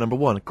Iglesias, current number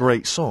one,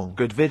 great song,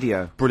 Good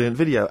video. brilliant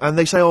video, and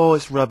they say, oh,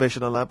 it's rubbish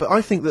and all that. But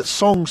I think that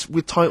songs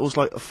with titles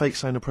like A Fake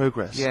Sound of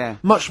Progress, Yeah.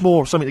 much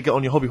more something to get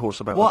on your hobby horse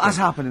about. What I has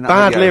think. happened in that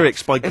Bad video?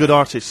 lyrics by good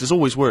artists is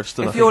always worse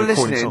than I If think you're a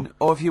recording listening, song.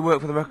 or if you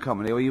work for the record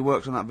company, or you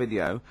worked on that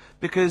video,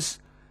 because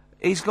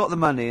he's got the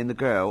money and the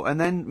girl, and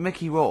then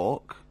Mickey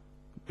Rourke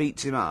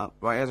beats him up,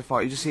 right, he has a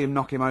fight, you just see him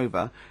knock him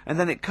over, and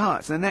then it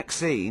cuts, and the next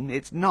scene,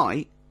 it's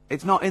night,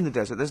 it's not in the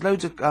desert, there's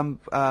loads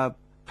of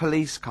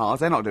police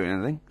cars, they're not doing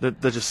anything, They're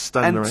just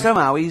standing and around.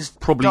 somehow he's...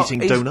 Probably eating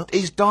donuts.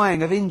 He's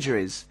dying of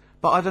injuries,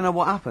 but I don't know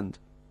what happened.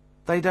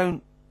 They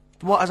don't...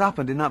 What has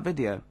happened in that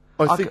video?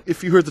 I think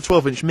if you heard the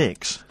 12-inch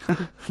mix,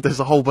 there's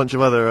a whole bunch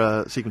of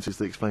other sequences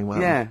that explain what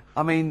happened. Yeah,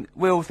 I mean,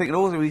 we're all thinking,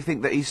 also we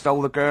think that he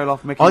stole the girl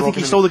off Mickey I Rourke think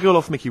he and stole the girl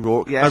off Mickey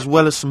Rourke, Yeah. as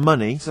well as some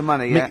money. Some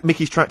money, yeah.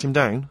 Mickey's tracked him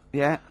down,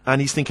 Yeah, and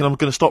he's thinking, I'm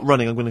going to stop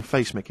running, I'm going to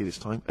face Mickey this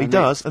time. He And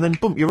does, and then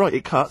boom, you're right,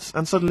 it cuts,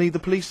 and suddenly the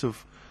police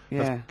have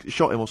yeah.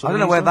 shot him or I something. don't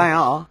know where they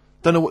are.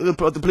 Don't know.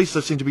 The police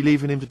just seem to be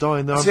leaving him to die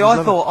in the arms See, of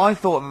his I lover.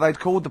 thought that they'd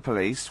called the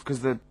police because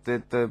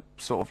the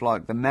sort of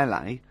like the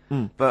melee,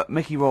 but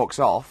Mickey Rourke's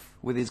off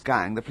with his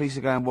gang. The police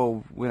are going,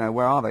 well,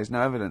 where are they? There's no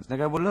evidence. And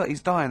they go, well, look,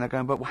 he's dying. They're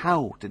going, but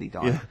how did he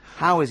die? Yeah.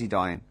 How is he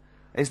dying?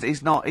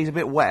 He's not. He's a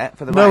bit wet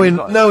for the. No,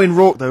 rain. in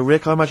Rourke though,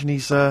 Rick. I imagine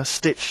he's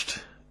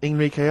stitched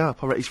Enrique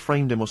up. I reckon he's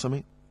framed him or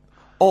something.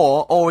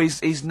 Or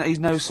he's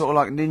no sort of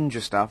like ninja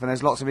stuff, and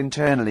there's lots of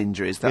internal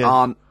injuries that Yeah.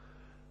 aren't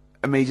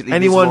immediately.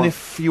 Anyone, visible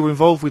if you were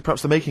involved with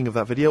perhaps the making of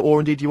that video, or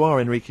indeed you are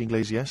Enrique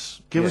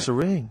Iglesias, give Yeah. us a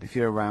ring. if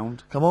you're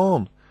around. Come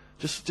on,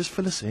 just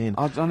fill us in.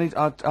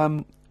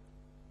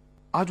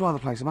 I'd rather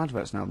play some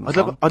adverts now than the I'd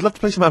song. love to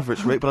play some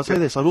adverts, Rick, but I'll say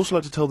this. I'd also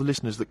like to tell the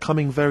listeners that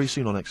coming very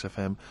soon on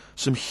XFM,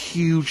 some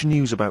huge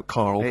news about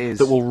Carl It is.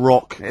 that will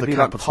rock It'd the be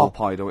like capital. Pop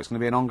Idol. It's going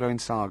to be an ongoing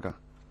saga.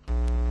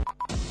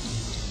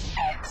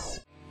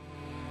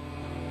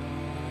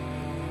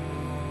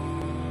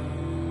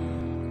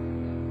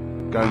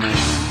 Gomez,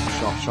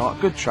 shot.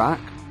 Good track,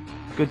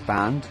 good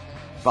band.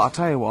 But I'll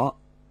tell you what,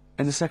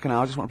 in the second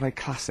hour I just want to play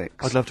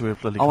classics. I'd love to hear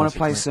bloody I want to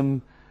classics, play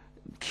mate. some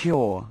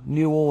Cure,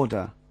 New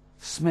Order,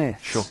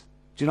 Smiths. Sure. Do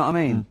you know what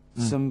I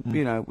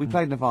mean? We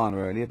played Nirvana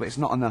earlier, but it's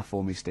not enough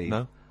for me, Steve.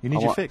 No? You need I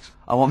your want- fix.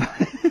 I want.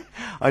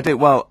 I do.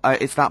 Well,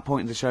 it's that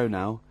point in the show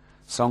now.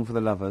 Song for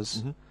the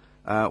Lovers.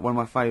 One of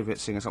my favourite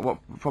singers.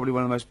 Probably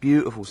one of the most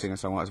beautiful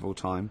singer-songwriters of all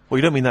time. Well,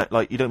 you don't mean that,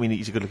 like, you don't mean that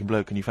he's a good-looking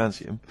bloke and you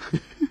fancy him.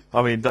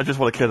 I mean, I just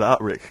want to clear that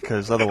up, Rick,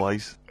 because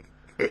otherwise...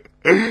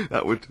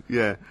 That would,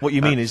 yeah. What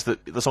you mean is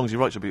that the songs he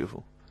writes are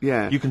beautiful.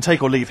 Yeah. You can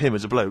take or leave him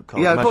as a bloke,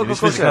 can't Yeah, you? of Imagine course,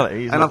 his yeah. physicality.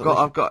 is And not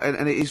I've got,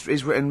 and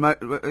he's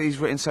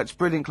written such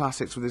brilliant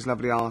classics with his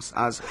lovely arse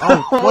as.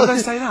 Oh, why did I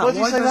say that? What did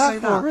you say did I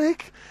that for,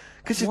 Rick?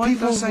 Because Why did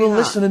people I say will that?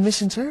 listen and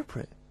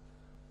misinterpret.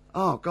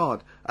 Oh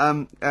God.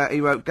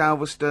 He wrote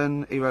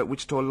Galveston. He wrote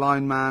Wichita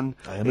Lineman.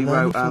 I am He a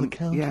wrote lineman for the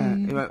county. yeah.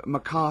 He wrote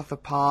MacArthur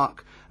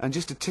Park. And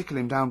just to tickle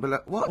him down below.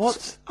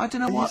 What? I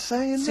don't know are you what.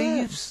 saying See,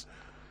 there?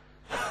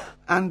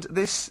 And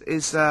this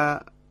is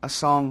a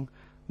song,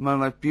 one of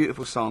the most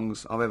beautiful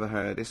songs I've ever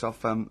heard. It's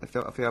off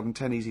the album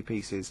 10 Easy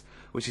Pieces,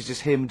 which is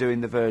just him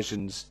doing the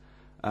versions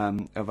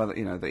of other,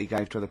 that he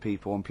gave to other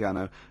people on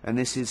piano. And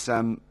this is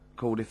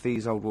called If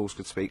These Old Walls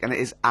Could Speak, and it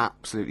is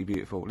absolutely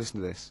beautiful.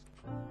 Listen to this.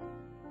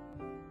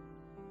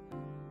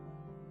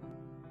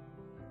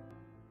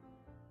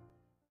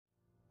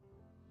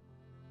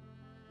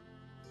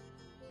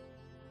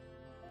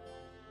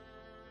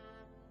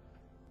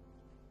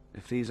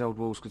 If These Old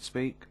Walls Could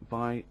Speak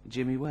by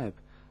Jimmy Webb.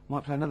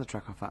 Might play another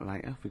track off that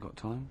later if we've got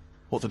time.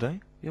 What, today?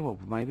 Yeah, well,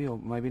 maybe, or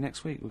maybe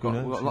next week. We've Who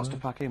got knows, lots who to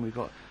pack in. We've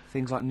got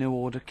things like New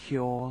Order,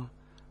 Cure.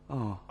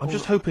 Oh, I'm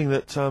just hoping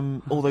that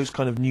all those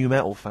kind of new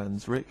metal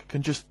fans, Rick,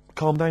 can just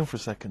calm down for a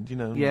second,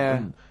 and,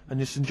 Yeah. and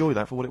just enjoy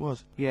that for what it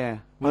was. yeah.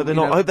 I hope,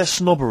 I hope their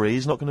snobbery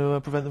is not going to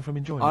prevent them from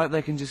enjoying I it. hope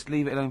they can just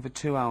leave it alone for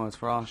 2 hours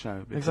for our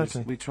show. Because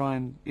Exactly. we try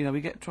and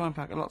try and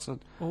pack lots of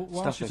Well,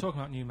 whilst stuff you're in. talking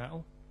about new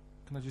metal,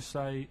 can I just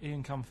say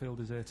Ian Camfield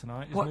is here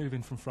tonight. He's What?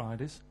 moving from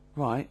Fridays.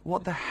 Right.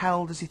 What the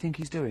hell does he think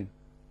he's doing?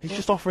 He's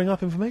just offering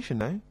up information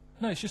now.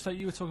 No, it's just that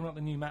you were talking about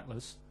the new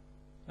metalers,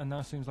 and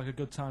now seems like a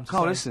good time to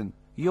Carl, say. listen.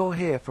 You're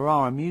here for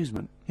our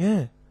amusement.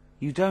 Yeah.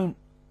 You don't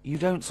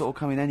sort of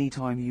come in any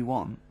time you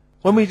want.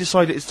 When we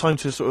decide it's time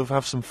to sort of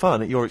have some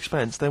fun at your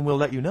expense, then we'll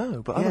let you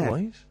know. But Yeah.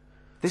 otherwise...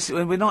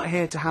 We're not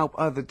here to help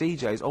other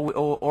DJs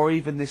or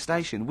even this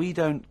station. We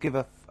don't give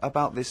a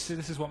about this. See,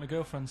 this is what my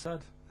girlfriend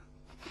said.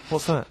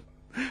 What's that?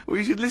 Well,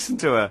 you should listen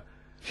to her.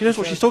 She knows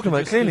what she's talking They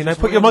about, just- clearly. they Now just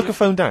put your wheel you-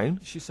 microphone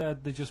down, She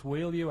said they just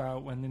wheel you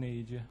out when they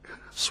need you.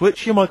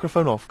 switch your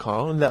microphone off,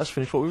 Carl, and let us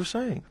finish what we were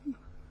saying.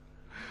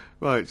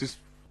 Right, just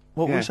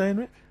What were Yeah. we saying,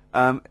 Rick?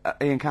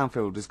 Ian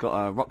Canfield has got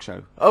a rock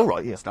show Oh,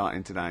 right, yeah.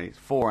 starting today. It's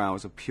 4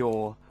 hours of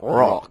pure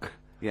Rock.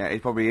 Yeah,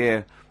 he's probably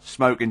here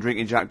smoking,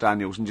 drinking Jack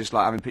Daniels, and just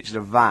like having pictures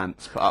of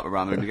Vance put up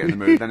around the room to get in the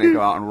mood. Then he'd go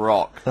out and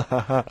rock.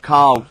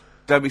 Carl,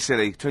 don't be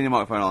silly. Turn your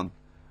microphone on.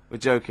 We're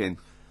joking.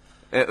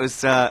 It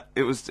was.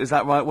 Is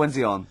that right? When's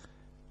he on?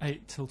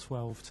 8 till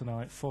 12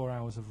 tonight, 4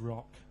 hours of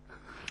rock.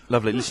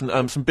 Lovely.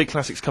 Listen, some big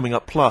classics coming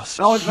up, plus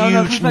No, huge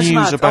can we play some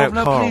news ads? about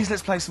no, Carl. please,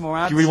 let's play some more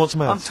ads. Do you really want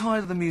some ads? I'm tired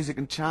of the music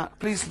and chat.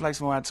 Please play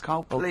some more ads,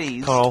 Carl.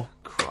 Please. Carl.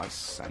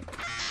 Christ's sake.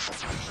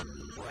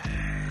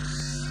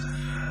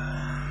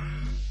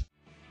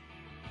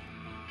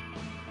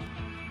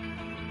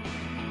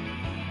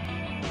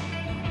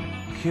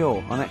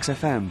 Cure on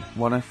XFM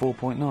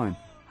 104.9.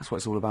 That's what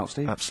it's all about,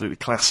 Steve. Absolutely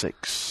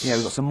classics. Yeah,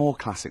 we've got some more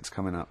classics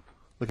coming up.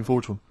 Looking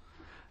forward to them.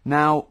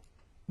 Now,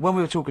 when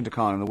we were talking to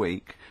Carl in the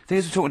week, the thing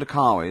is we're talking to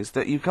Carl is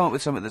that you come up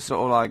with something that's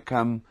sort of like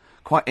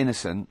quite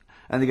innocent,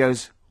 and he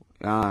goes,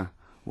 well,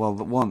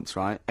 once,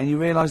 right? And you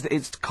realise that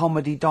it's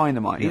comedy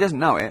dynamite. He doesn't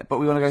know it, but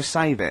we want to go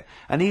save it.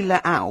 And he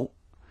let out,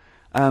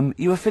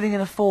 you were filling in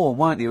a form,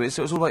 weren't you? It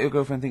was all like your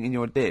girlfriend thinking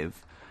you're a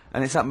div.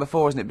 And it's happened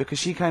before, isn't it? Because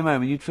she came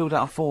home and you'd filled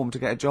out a form to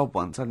get a job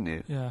once, hadn't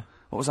you? Yeah.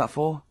 What was that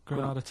for?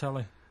 Granada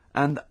Telly.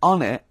 And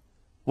on it,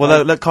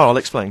 Well, let Carl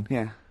explain.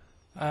 yeah.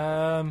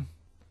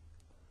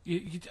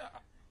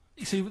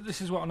 You see,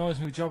 this is what annoys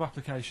me with job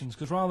applications,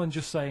 because rather than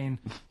just saying,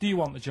 do you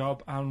want the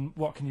job and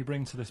what can you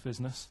bring to this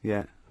business?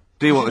 Yeah.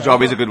 Do you want the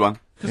job is a good one.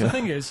 Because the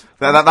thing is...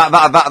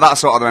 That's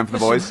sort of the end for the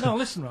boys. No,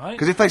 listen, right?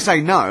 Because if they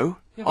say no,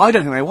 Yeah, I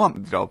don't think they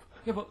want the job.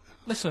 Yeah, but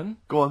listen,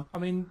 Go on. I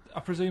mean, I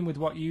presume with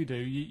what you do,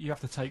 you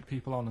have to take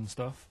people on and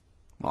stuff.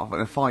 What,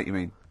 in a fight, you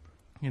mean?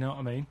 You know what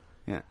I mean?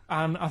 Yeah.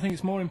 And I think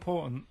it's more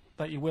important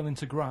that you're willing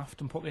to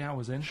graft and put the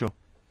hours in Sure.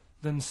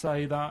 than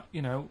say that,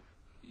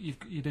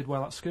 you did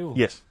well at school.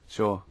 Yes,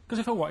 Sure. Because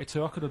if I wanted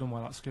to, I could have done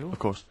well at school. of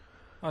course.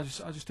 I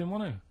just didn't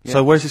want to. Yeah.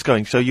 So where's this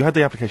going? So you had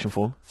the application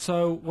form.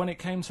 So when it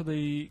came to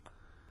the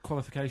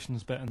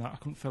qualifications bit and that, I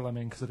couldn't fill them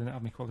in because I didn't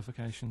have any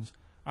qualifications.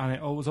 And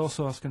it was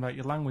also asking about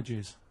your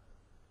languages.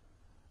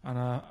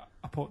 And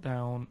I put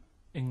down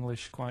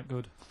English quite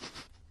good.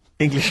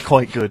 English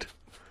quite good.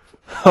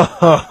 Ha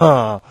ha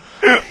ha.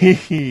 Hee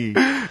hee.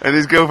 And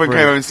his girlfriend came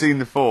Brilliant. over and seen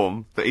the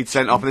form that he'd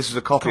sent off. This was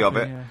a copy of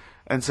it. Yeah.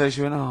 And so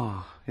she went,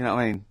 oh, you know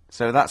what I mean?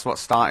 So that's what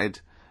started,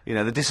 you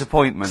know, the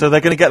disappointment. So they're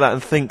going to get that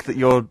and think that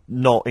you're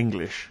not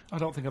English. I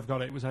don't think I've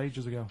got it. It was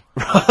ages ago.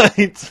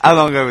 Right. How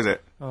long ago was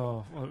it?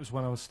 Oh, well, it was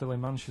when I was still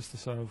in Manchester,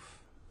 so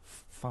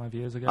 5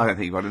 years ago. I don't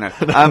think you got it,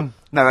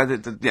 no.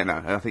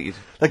 I think you'd...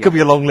 There could be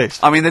a long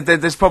list. I mean,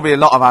 there's probably a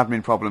lot of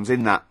admin problems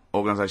in that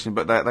organisation,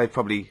 but they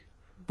probably...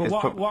 But it's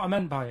what I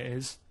meant by it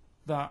is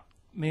that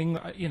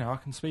I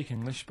can speak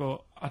English,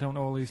 but I don't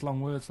know all these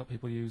long words that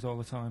people use all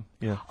the time.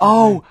 Yeah.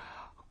 Oh,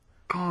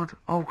 God.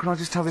 Oh, can I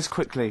just tell this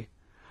quickly?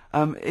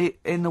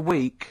 In the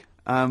week,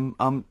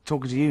 I'm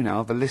talking to you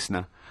now, the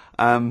listener.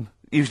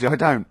 Usually I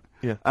don't.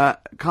 Yeah.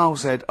 Carl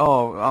said,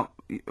 about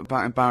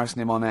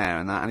embarrassing him on air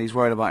and that, and he's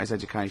worried about his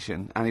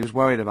education, and he was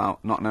worried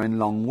about not knowing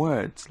long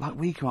words. Like,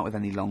 we come up with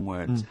any long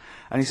words.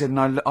 And he said, and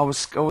I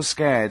was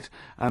scared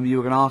you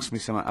were going to ask me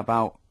something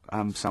about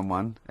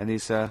someone, and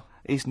he's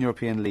Eastern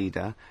European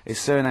leader. His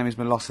surname is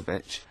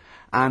Milosevic.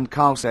 And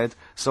Carl said,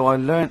 so I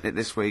learnt it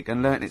this week,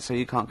 and learnt it so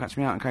you can't catch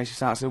me out in case you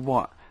start. I said,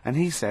 what? And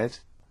he said,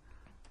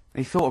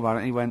 he thought about it,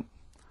 and he went,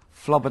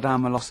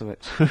 Flobodan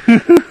Milosevic.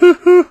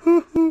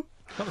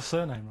 Got the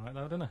surname right,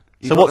 though, didn't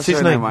he? So what's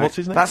his name? What's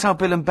his name? That's how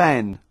Bill and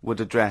Ben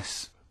would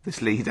address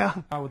this leader.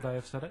 How would they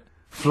have said it?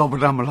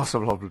 Flobodan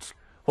Milosevic.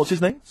 What's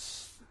his name?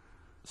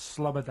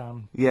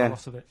 Slobodan Yeah.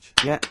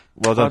 Milosevic. Yeah.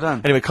 Well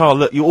done. Anyway, Carl,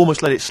 look, you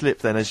almost let it slip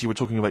then as you were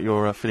talking about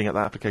your filling out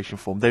that application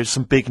form. There's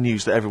some big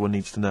news that everyone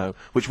needs to know,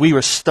 which we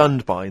were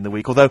stunned by in the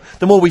week, although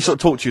the more we sort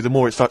of talk to you, the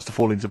more it starts to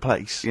fall into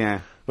place.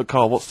 Yeah. But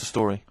Carl, what's the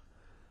story?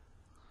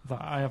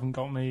 That I haven't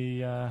got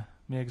me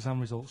exam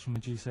results from my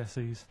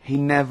GCSEs. He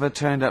never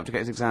turned up to get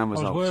his exam I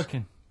results. was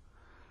working.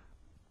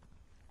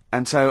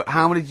 And so,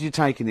 how many did you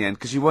take in the end?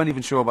 Because you weren't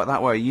even sure about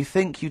that, were you? You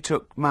think you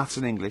took maths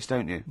and English,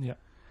 don't you? Yeah.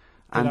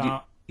 And Did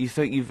art. you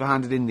think you've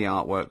handed in the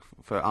artwork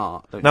for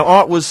art, don't Now, you?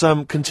 art was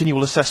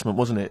continual assessment,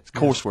 wasn't it?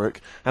 Coursework.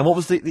 And what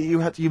was it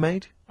that you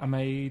made? I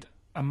made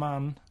a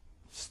man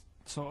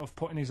sort of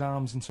putting his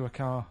arms into a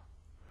car.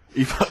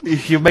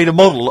 You made a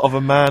model of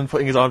a man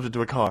putting his arms into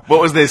a car.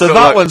 What was this? So Sort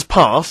of that like- one's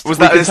passed. Was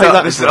We that can this? take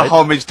that This as is a read.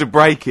 homage to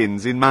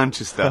break-ins in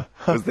Manchester.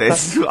 Was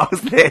this?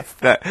 Was this?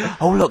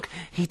 Oh, look,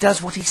 he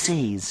does what he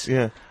sees.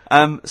 Yeah.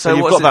 So So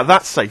you've what's got that. it-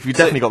 That's safe. You've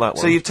definitely got that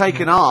one. So you've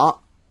taken art,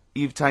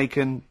 you've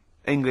taken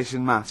English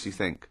and maths, you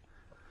think?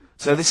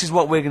 So this is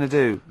what we're going to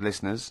do,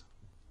 listeners.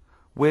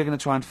 We're going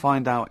to try and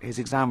find out his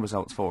exam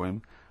results for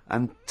him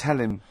and tell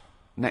him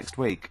next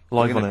week.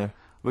 Live We're on gonna- air.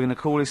 We're going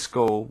to call his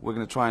school, we're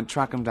going to try and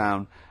track him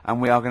down,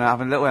 and we are going to have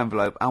a little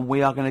envelope, and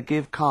we are going to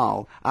give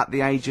Carl, at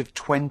the age of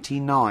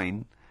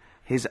 29,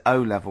 his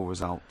O-level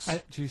results.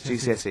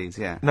 GCSEs,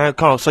 yeah. Now,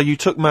 Carl, so you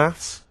took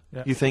maths.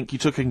 Yeah. You think you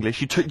took English.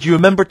 Do you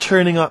remember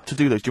turning up to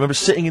do those? Do you remember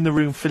sitting in the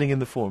room filling in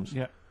the forms?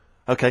 Yeah.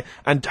 Okay.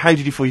 And how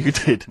did you feel you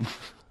did?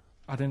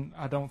 I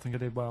don't think I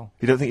did well.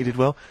 You don't think you did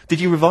well?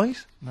 Did you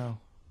revise? No.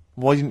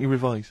 Why didn't you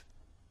revise?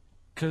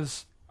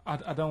 Because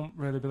I don't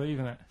really believe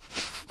in it.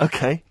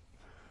 Okay.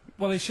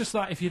 Well, it's just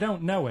that if you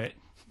don't know it,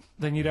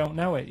 then you don't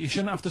know it. You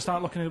shouldn't have to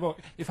start looking in the book.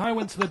 If I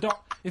went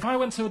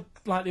to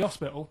like the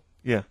hospital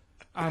Yeah.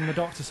 and the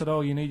doctor said, "Oh,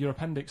 you need your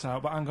appendix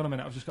out," but hang on a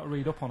minute, I've just got to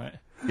read up on it.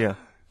 Yeah.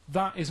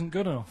 That isn't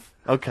good enough.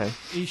 Okay.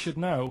 He should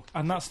know,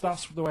 and that's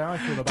the way I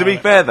feel about it. To be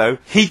fair, though,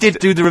 He did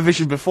do the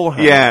revision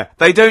beforehand. yeah,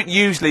 they don't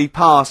usually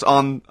pass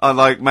on,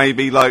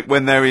 maybe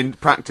when they're in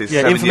practice.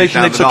 Yeah, 7 years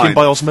information down they the took in line.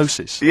 by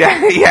osmosis.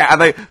 Yeah, yeah,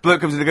 and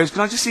bloke comes in and goes,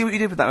 "Can I just see what you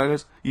did with that?" And I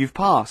goes, "You've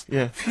passed."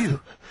 Yeah. Phew,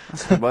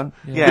 that's a good one.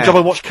 Yeah. Good job I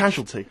watched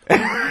Casualty.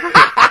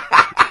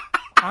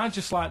 I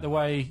just like the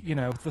way,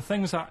 the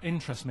things that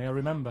interest me, I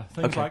remember.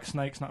 Things Okay. like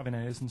snakes not having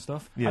ears and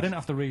stuff. Yes. I didn't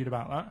have to read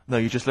about that. No,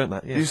 you just learnt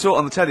that. Yeah. You saw it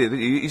on the telly, didn't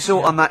you? You saw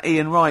it on that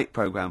Ian Wright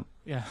programme.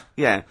 Yeah.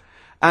 Yeah.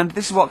 And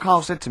this is what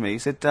Carl said to me. He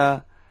said,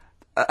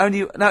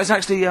 it's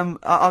actually,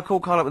 I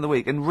called Carl up in the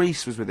week, and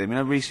Reese was with him. You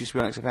know, Reese used to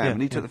be on XFM, Yeah,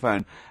 and he took the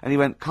phone, and he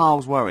went,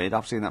 Carl's worried,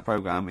 I've seen that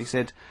programme. He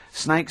said,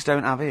 snakes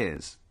don't have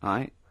ears,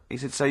 right? He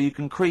said, so you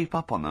can creep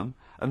up on them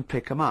and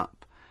pick them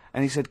up.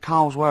 And he said,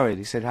 Carl's worried.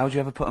 He said, how do you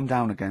ever put them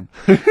down again?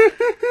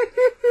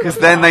 Because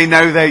then they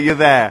know that you're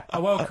there. I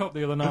woke up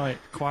the other night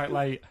quite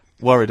late,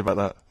 Worried about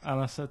that.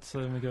 and I said to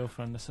my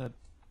girlfriend, I said,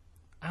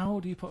 "How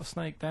do you put a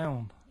snake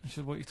down?" And she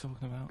said, "What are you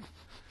talking about?"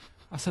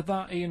 I said,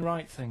 "That Ian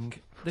Wright thing,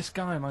 this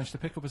guy managed to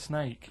pick up a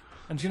snake.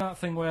 And do you know that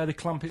thing where they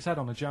clamp its head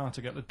on a jar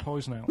to get the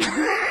poison out?"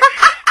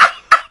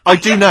 I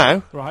do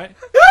now. Right?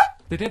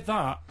 They did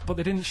that, but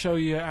they didn't show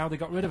you how they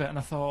got rid of it, and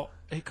I thought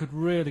it could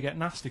really get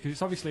nasty, because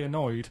it's obviously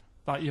annoyed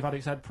that you've had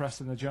its head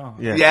pressed in the jar.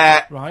 Yeah.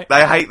 Yeah. Right.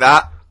 They hate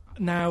that.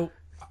 Now,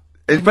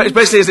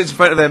 Especially as it's in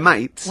front of their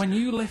mates. when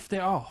you lift it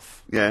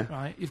off, Yeah.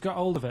 right, you've got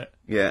hold of it.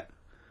 Yeah.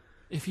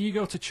 If you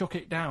go to chuck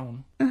it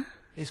down,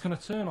 it's going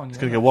to turn on you. It's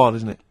going to go wild,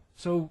 isn't it?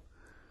 So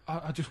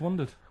I just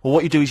wondered. Well,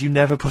 what you do is you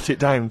never put it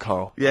down,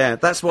 Carl. Yeah,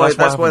 that's why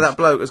That's what that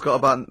bloke has got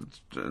about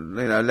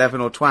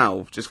 11 or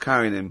 12 just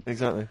carrying him.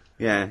 Exactly.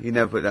 Yeah, you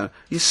never put it down.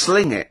 You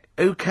sling it.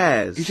 Who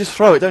cares? You just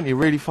throw it, don't you,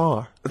 really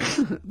far?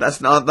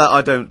 That's not that.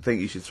 I don't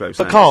think you should throw. But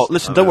snakes. Carl,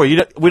 listen, don't worry.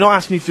 We're not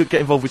asking you to get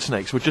involved with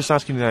snakes. We're just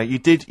asking you now.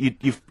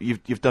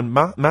 You've done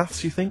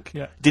maths, you think?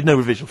 Yeah. Did no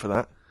revision for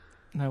that?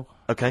 No.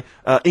 Okay.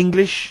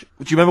 English.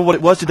 Do you remember what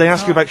it was? Did they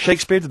ask you about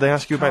Shakespeare? Did they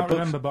ask you I can't about books?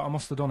 remember, but I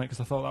must have done it because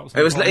I thought that was.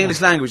 It was important.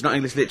 English language, not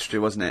English literature,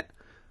 wasn't it?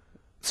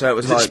 So it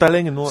was Was it like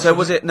spelling and all that So sort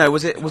was of it? No,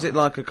 was it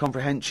like a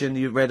comprehension?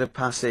 You read a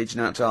passage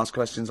and had to ask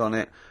questions on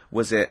it.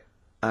 Was it?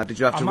 Did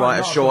you have I to might write a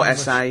not have short done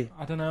English. essay?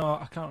 I don't know.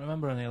 I can't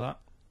remember any of that.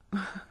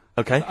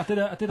 Okay. I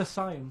did a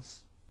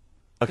science,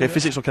 Okay.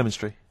 Physics or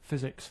chemistry?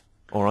 physics.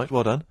 All right.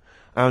 Well done.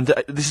 And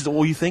this is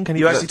all you think?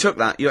 You actually took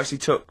that. You actually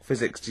took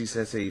physics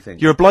GCSE. You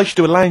think? You're obliged to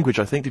do a language,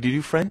 I think. Did you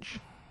do French?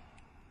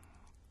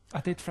 I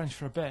did French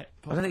for a bit.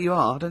 I But don't think you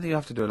are. I don't think you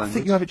have to do a I language.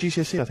 think you have at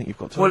GCSE. I think you've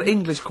got to. Well,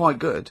 English quite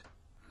good.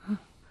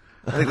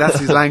 I think that's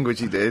his language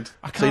he did.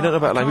 I So you don't know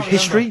about I can't language? remember.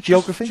 History?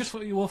 Geography? Just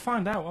what you will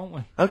find out, won't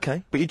we?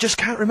 Okay, but you just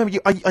can't remember.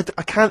 I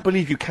can't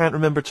believe you can't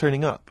remember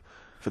turning up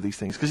for these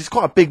things because it's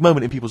quite a big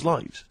moment in people's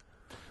lives.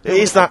 It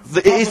is that.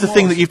 It is the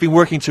thing that you've been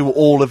working to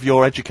all of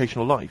your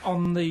educational life.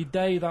 On the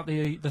day that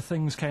the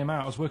things came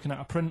out, I was working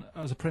at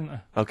as a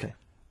printer, Okay,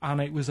 and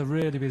it was a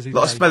really busy A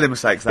lot of day. spelling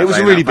mistakes. That it was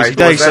day, a really that busy paper,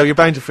 day, wasn't so it? you're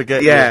bound to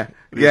forget. Yeah,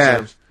 your yeah.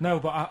 exams. No,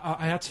 but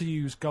I had to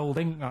use gold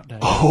ink that day,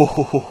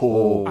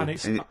 Oh, and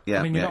it's. Yeah,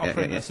 I mean, you're yeah, not yeah, a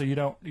printer, yeah. so you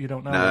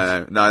don't know.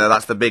 this. No,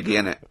 that's the biggie,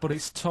 innit? But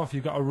it's tough.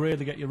 You've got to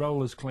really get your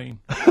rollers clean.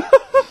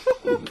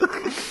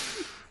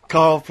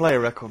 Carl, play a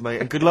record,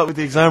 mate, and good luck with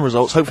the exam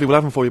results. Hopefully, we'll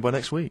have them for you by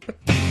next week.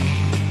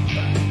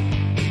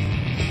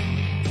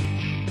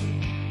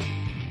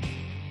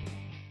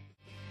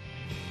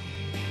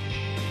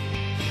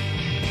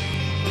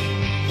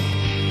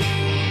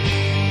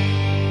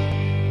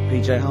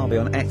 PJ Harvey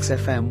on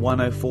XFM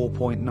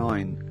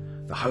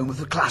 104.9, the home of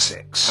the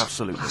classics.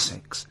 Absolutely.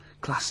 Classics.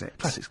 Classics.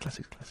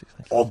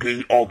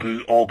 Oggy.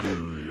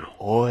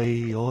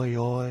 Oi, oi,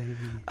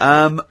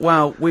 oi.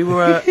 Well, we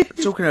were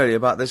talking earlier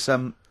about this,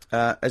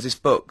 as this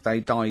book,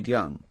 They Died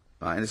Young,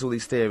 right? And there's all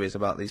these theories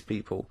about these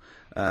people,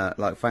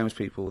 like famous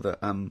people that,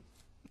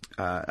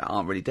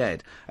 aren't really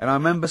dead. And I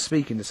remember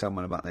speaking to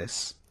someone about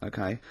this,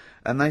 okay?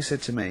 And they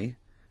said to me,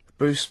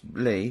 Bruce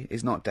Lee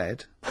is not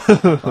dead,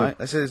 right?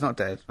 They said he's not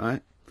dead,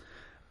 right?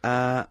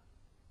 And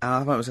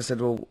I said,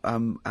 well,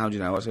 how do you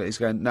know? He's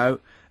going, no,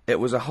 it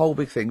was a whole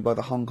big thing by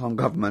the Hong Kong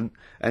government,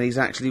 and he's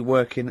actually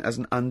working as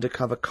an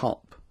undercover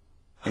cop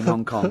in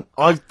Hong Kong,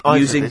 I've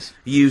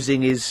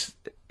using his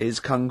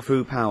kung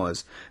fu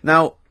powers.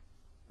 Now,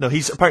 No,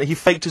 apparently he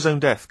faked his own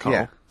death, Carl,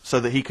 Yeah. so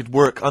that he could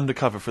work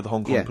undercover for the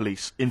Hong Kong Yeah.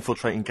 police,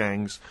 infiltrating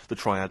gangs, the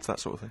triads, that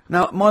sort of thing.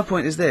 Now, my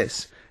point is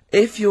this: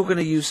 if you're going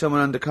to use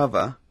someone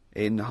undercover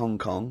in Hong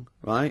Kong,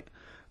 right?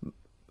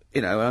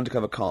 You know, an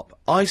undercover cop.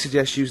 I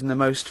suggest using the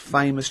most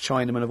famous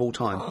Chinaman of all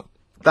time.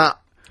 That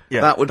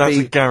would that's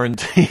be a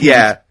guarantee.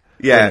 Yeah.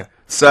 Yeah.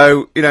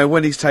 So, you know,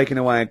 when he's taking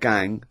away a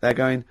gang, they're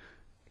going,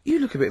 you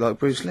look a bit like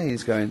Bruce Lee.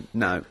 He's going,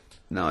 no,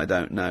 I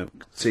don't know.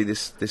 See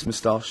this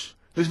moustache?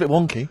 It was a bit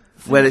wonky.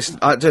 Well, it's,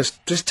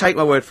 just take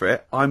my word for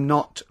it. I'm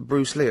not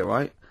Bruce Lee, all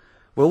right?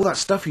 Well, all that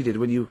stuff you did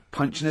when you were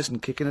punching us and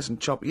kicking us and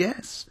chopping,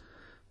 yes.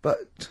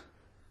 But,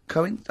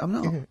 I'm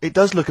not. It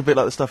does look a bit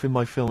like the stuff in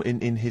my film,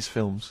 in his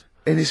films.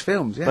 In his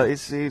films, yeah. But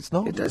it's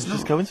not. It does It's just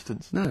not.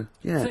 coincidence. No,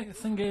 yeah. The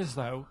thing is,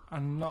 though,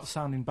 I'm not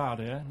sounding bad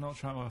here, not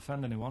trying to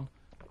offend anyone,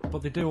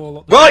 but they do all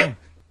look the Right! same.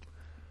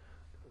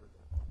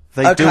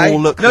 They do all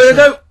look. No.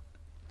 No,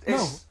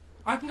 It's-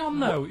 I've gone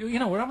no. You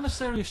know, we're having a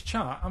serious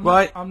chat.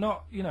 Right. I'm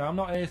not. You know, I'm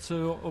not here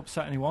to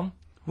upset anyone.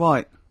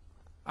 Right.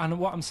 And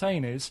what I'm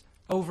saying is,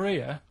 over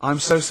here, I'm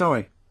so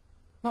sorry.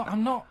 no,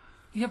 I'm not.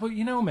 Yeah, but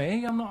you know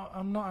me. I'm not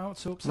out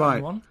to upset Right.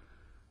 anyone.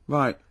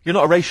 Right. You're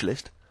not a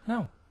racialist.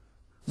 No.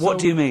 What So-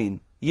 do you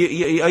mean?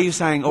 Are you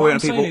saying What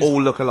Orient I'm people saying is-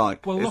 all look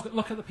alike? Well, Is-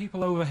 look at the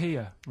people over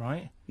here,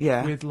 right?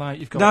 Yeah. With like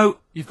you've got No,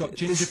 you've got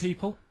ginger this-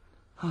 people.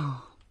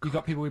 You've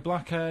got people with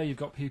black hair. You've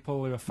got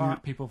people who are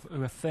fat. People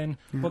who are thin.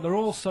 But they're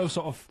all so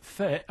sort of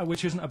fit,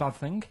 which isn't a bad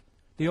thing.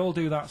 They all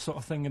do that sort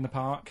of thing in the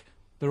park.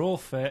 They're all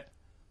fit.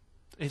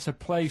 It's a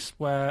place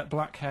where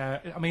black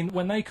hair. I mean,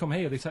 when they come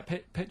here, they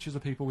take pictures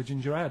of people with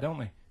ginger hair, don't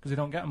they? Because they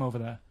don't get them over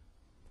there.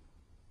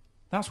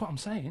 That's what I'm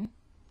saying.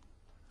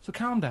 So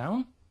calm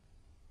down.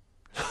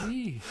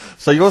 Jeez.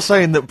 So you're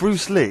saying that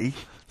Bruce Lee,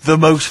 the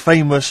most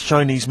famous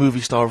Chinese movie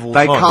star of all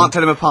They time, can't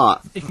tell them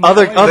apart. He can get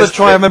other away other with it.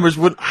 triad members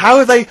would. How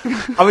are they?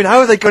 I mean, how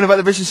are they going about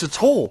the business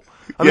at all?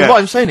 I mean, Yeah. what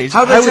I'm saying is,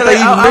 How how would tell they it-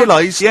 even how-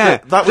 realise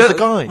that was the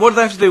guy? What do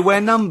they have to do?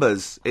 Wear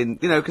numbers in,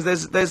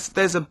 because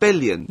there's a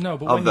billion No,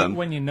 but of them.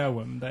 when you know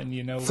them, then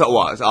you know. So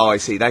what? Oh, I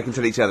see. They can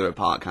tell each other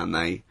apart, can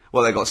they?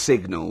 Well, they got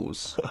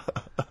signals.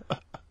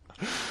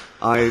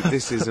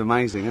 This is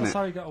amazing, That's isn't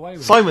how it? he got away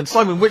with it.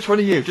 Simon, which one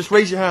are you? Just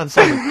raise your hand,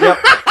 Simon. Yep.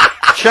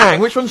 Chang,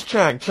 which one's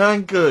Chang?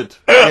 Chang, good.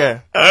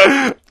 Yeah.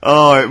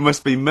 Oh, it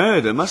must be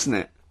murder, mustn't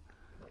it?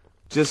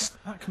 Just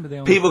That can be the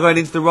only. people going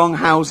into the wrong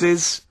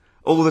houses.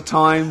 all the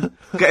time,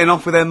 getting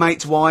off with their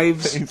mates'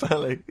 wives.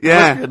 Exactly.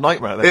 Yeah. It must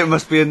be a nightmare. Then. It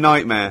must be a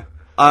nightmare.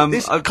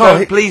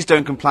 Please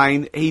don't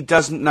complain. He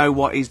doesn't know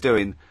what he's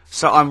doing.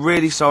 So I'm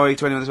really sorry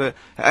to anyone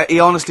that's... he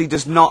honestly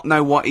does not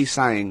know what he's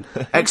saying.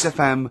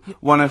 XFM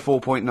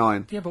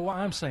 104.9. Yeah, but what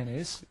I'm saying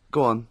is,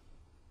 Go on.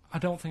 I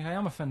don't think I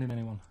am offending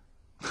anyone.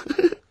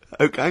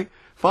 Okay,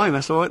 fine,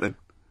 that's alright then.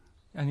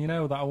 And you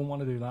know that I wouldn't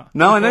want to do that.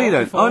 No, I know you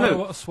don't. Before I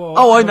know. I swore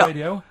Oh, I on the know.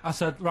 radio, I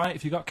said, right,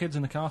 if you got kids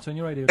in the car, turn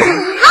your radio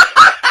down.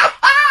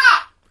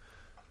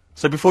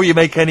 So before you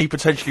make any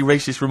potentially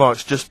racist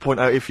remarks, just point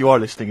out if you are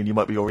listening and you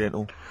might be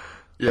Oriental.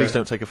 Please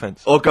don't take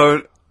offence. Or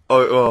go...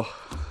 Oh.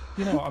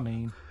 You know what I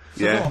mean.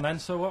 So Yeah. go on then,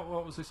 so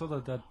what was this other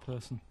dead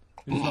person?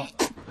 Who's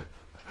not...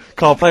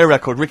 Carl, play a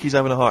record. Ricky's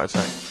having a heart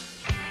attack.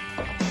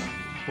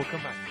 We'll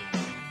come back.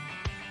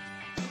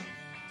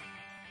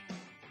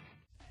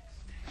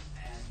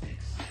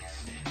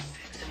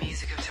 The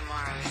music of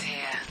tomorrow is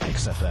here.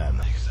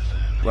 XFM.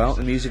 Well,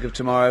 the music of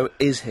tomorrow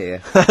is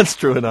here. That's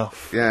true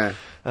enough. Yeah.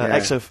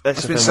 XFM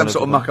It's been some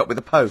sort of muck up with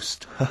the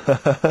post.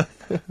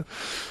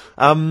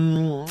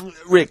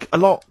 Rick, a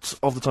lot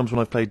of the times when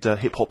I've played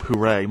Hip Hop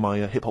Hooray, my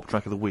hip hop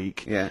track of the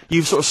week, Yeah.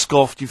 you've sort of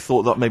scoffed, you've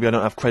thought that maybe I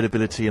don't have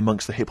credibility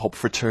amongst the hip hop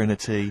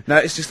fraternity. No,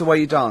 it's just the way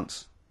you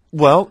dance.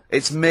 Well,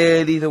 It's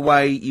merely the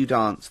way you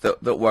dance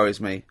that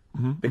worries me.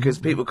 Because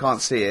people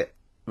can't see it,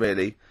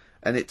 really.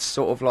 And it's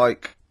sort of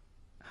like...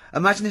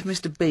 Imagine if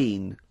Mr.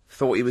 Bean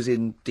thought he was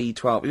in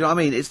D12. You know what I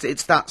mean?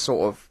 It's that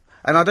sort of...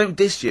 And I don't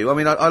diss you. I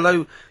mean, I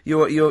know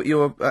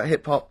you're a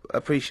hip-hop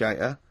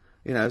appreciator.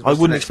 You know, as I much as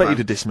wouldn't the next expect you man.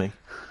 to diss me.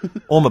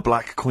 I'm a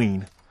black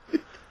queen.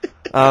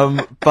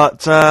 But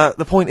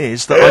the point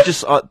is that I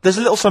just... there's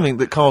a little something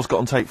that Carl's got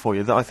on tape for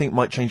you that I think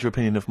might change your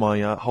opinion of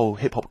my whole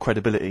hip-hop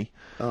credibility.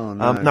 Oh,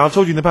 no. Now, I've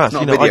told you in the past...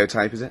 It's not you know, a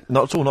videotape, is it?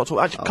 Not at all, not at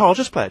all. Actually, Carl,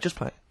 just play it, just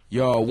play it.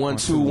 Yo, 1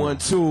 2 1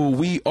 2.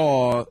 We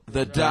are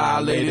the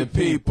Dilated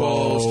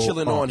Peoples,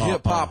 chilling on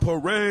Hip Hop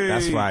Parade.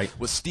 That's right.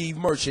 With Steve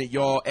Merchant,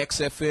 y'all.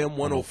 XFM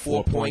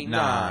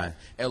 104.9.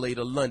 LA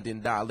to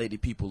London,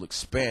 Dilated People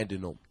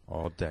expanding them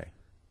All day.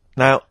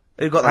 Now...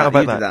 Who got How that? about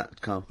You that? did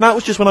that, Carl. No, it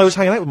was just when I was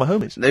hanging out with my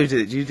homies. Who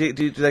did it?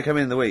 Do they come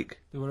in the week?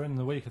 They were in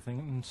the week, I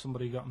think, and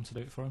somebody got them to do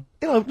it for him.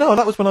 You know, no,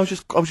 that was when I was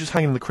just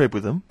hanging in the crib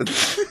with them.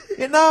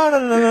 Yeah, no.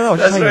 I was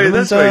just hanging with them,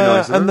 That's very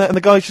nice of and them. the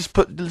guys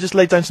just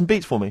laid down some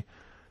beats for me.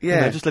 Yeah.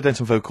 You know, just laid down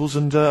some vocals,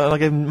 and I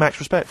gave them max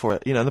respect for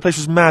it. You know, and the place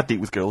was mad deep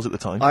with girls at the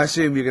time. I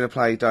assume you're going to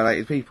play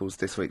Dilated Peoples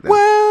this week, then?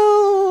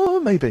 Well,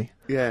 maybe.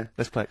 Yeah.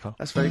 Let's play it, Carl.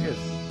 That's very good.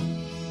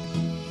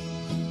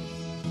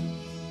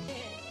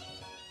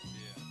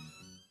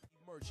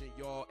 Merchant,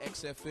 y'all.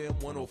 XFM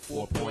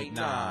 104.9.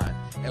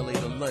 LA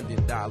to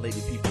London,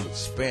 Dilated People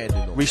expanding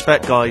them.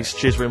 Respect, guys.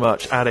 Cheers very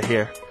much. Out of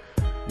here.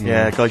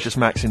 Yeah, guys, just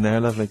maxing there.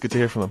 Lovely. Good to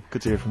hear from them.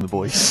 Good to hear from the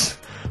boys.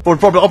 I'll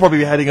probably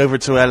be heading over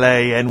to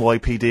LA,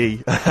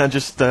 NYPD, and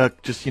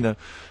just you know,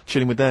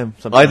 chilling with them.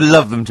 I'd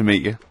love them to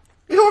meet you.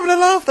 You're having a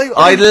laugh.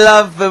 I'd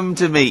love them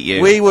to meet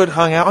you. We would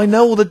hang out. I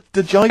know all the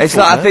jive. It's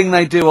like a thing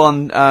they do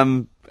on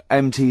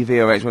MTV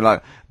or something,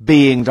 like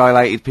being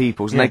Dilated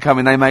Peoples, and Yeah. they come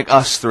in, they make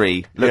us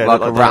three look Yeah, like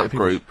look a like rap Dilated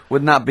Peoples. group.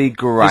 Wouldn't that be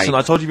great? Listen,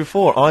 I told you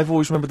before. I've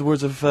always remembered the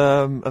words of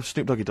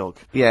Snoop Doggy Dogg.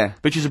 Yeah.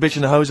 Bitch is a bitch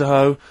and a hoe's a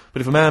hoe,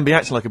 but if a man be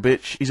acting like a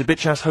bitch, he's a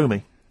bitch-ass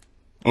homie.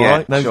 All Yeah,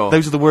 right? Those, sure.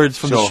 those are the words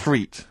from the Sure.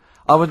 street.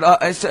 I would.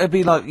 It'd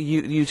be like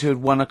you two had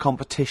won a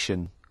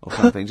competition or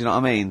something. Do you know what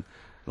I mean?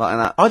 Like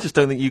that. I just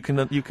don't think you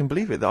can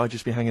believe it that I'd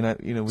just be hanging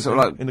out, you know, with Sort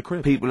of them like in the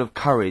crib. people of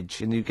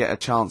courage, and you get a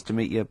chance to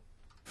meet your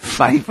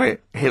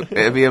favourite.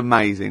 It'd be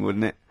amazing,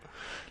 wouldn't it?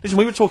 Listen,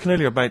 we were talking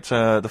earlier about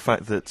the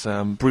fact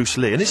that Bruce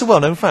Lee, and it's a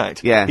well-known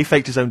fact, Yeah. he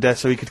faked his own death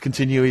so he could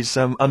continue his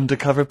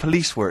undercover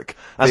police work,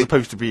 as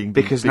opposed to being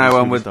the Because biggest no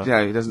one would. superstar. You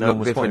know, he doesn't No one look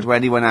was different spotting to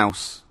anyone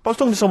else. But I was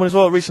talking to someone as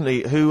well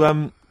recently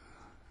who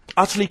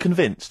utterly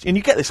convinced, and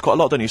you get this quite a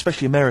lot, don't you,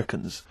 especially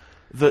Americans,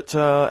 that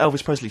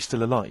Elvis Presley's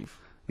still alive.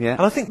 Yeah.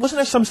 And I think, wasn't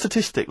there some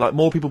statistic, like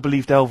more people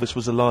believed Elvis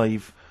was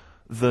alive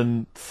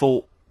than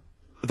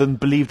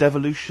believed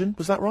evolution?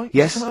 Was that right?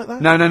 Yes. Something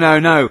like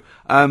that?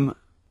 No.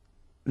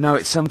 No,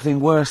 it's something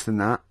worse than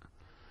that.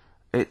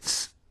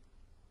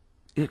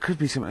 It could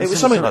be something. It was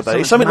something like that.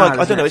 It's something like,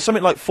 I don't know, it's It's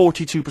something like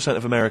 42%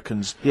 of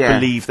Americans Yeah.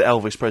 believe that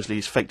Elvis Presley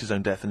has faked his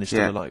own death and is still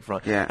Yeah. alive,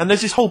 right? Yeah. And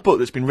there's this whole book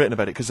that's been written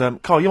about it, because,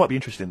 Carl, you might be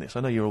interested in this.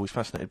 I know you're always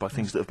fascinated by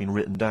things that have been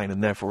written down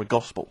and therefore a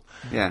gospel.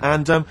 Yeah.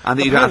 And that you don't have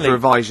to apparently-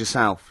 revise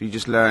yourself. You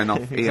just learn off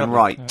Ian Exactly.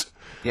 Wright.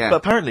 Yeah. But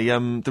apparently,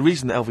 the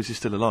reason that Elvis is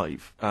still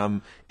alive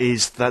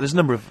is that there's a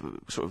number of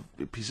sort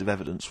of pieces of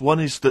evidence. One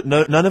is that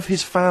none of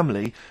his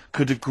family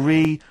could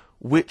agree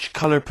which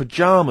colour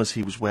pyjamas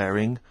he was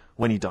wearing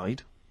when he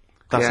died.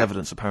 That's Yeah.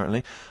 evidence,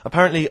 apparently.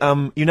 Apparently,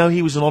 you know,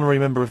 he was an honorary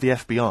member of the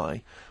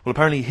FBI. Well,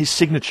 apparently his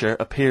signature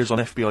appears on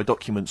FBI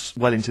documents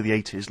well into the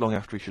 80s, long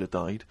after he should have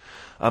died.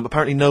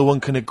 Apparently no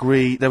one can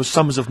agree. There was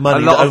sums of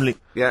money that only...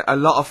 a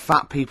lot of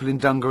fat people in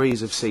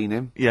dungarees have seen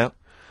him. Yeah.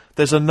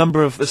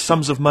 there's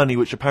sums of money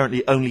which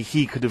apparently only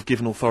he could have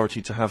given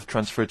authority to have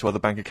transferred to other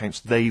bank accounts.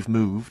 They've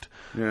moved.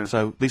 Yeah.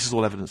 So this is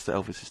all evidence that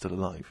Elvis is still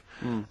alive.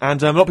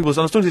 And a lot of people,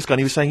 I was talking to this guy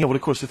and he was saying, yeah, well,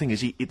 of course, the thing is,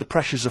 the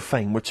pressures of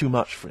fame were too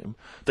much for him,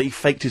 that he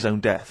faked his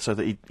own death so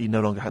that he no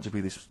longer had to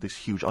be this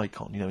huge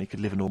icon, you know, he could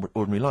live an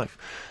ordinary life.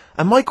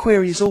 And my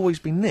query has always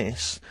been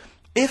this: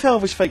 if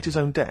Elvis faked his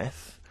own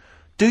death,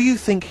 do you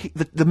think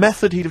the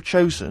method he'd have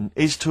chosen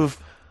is to have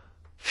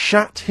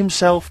shat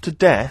himself to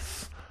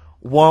death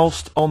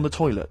whilst on the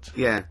toilet?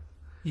 Yeah.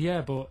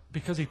 Yeah, but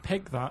because he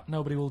picked that,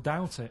 nobody will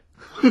doubt it.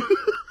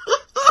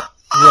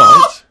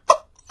 Right.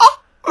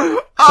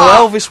 So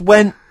Elvis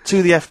went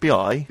to the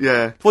FBI.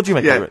 Yeah. What do you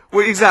make of it?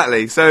 Well,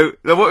 exactly. So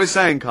what we're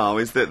saying, Carl,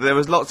 is that there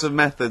was lots of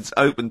methods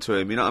open to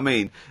him. You know what I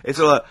mean? It's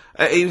all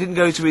he didn't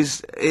go to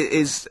his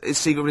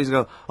secret police and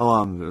go, "Oh,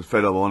 I'm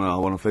fed up. I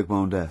want to fake my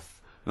own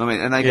death." You know what I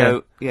mean? And they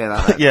go, "Yeah,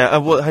 that." Yeah.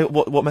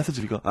 What methods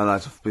have you got? I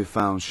like to be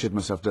found shit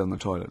myself down the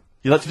toilet.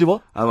 You like to do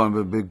what? I want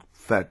to be a big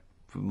fat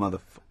on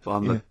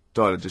the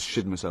toilet, just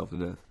shitting myself to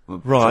death.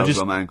 Right.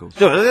 On my ankles.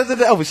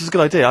 Elvis is a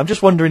good idea. I'm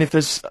just wondering if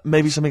there's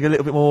maybe something a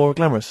little bit more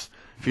glamorous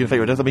for you to fake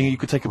your death. I mean, you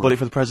could take a bullet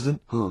for the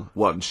president. Huh.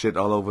 What, and shit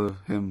all over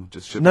him?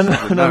 Just shit No,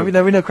 myself?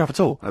 we know crap at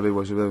all. That'd be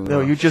what you do.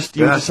 No, you just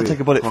take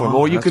a bullet for him,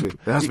 or you could.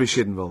 There has to be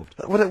shit involved.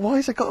 Why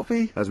has it got to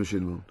be? There has to be shit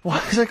involved. Why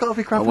has it got to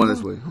be crap? I want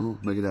this way. Oh,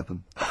 make it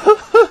happen.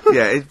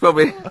 Yeah, it's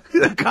probably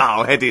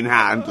Carl, head in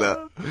hand.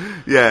 Look.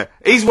 Yeah,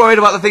 he's worried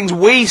about the things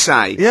we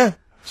say. Yeah.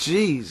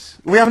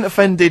 Jeez. We haven't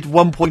offended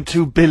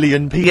 1.2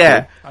 billion people.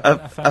 Yeah,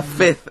 a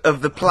fifth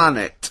of the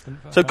planet.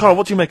 So, Carl,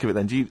 what do you make of it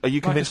then? Are you Like I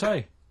convinced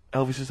say,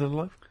 Elvis is still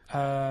alive?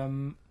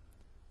 am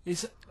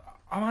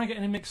I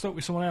getting him mixed up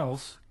with someone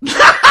else?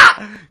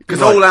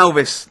 Because all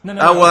Elvis, No,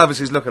 all no.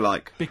 Elvises look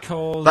alike.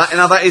 Because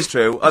Now that is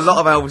true. A lot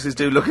of Elvises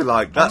do look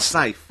alike. That's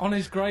safe. on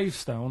his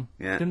gravestone,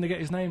 Yeah. didn't they get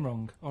his name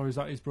wrong, or is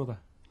that his brother?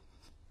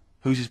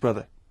 Who's his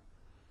brother?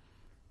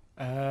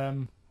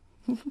 Aaron.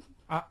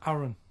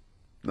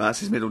 That's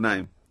his middle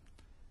name.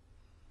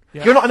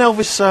 Yeah. You're not an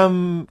Elvis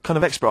kind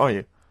of expert, are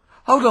you?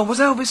 Hold on,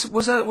 wasn't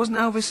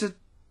Elvis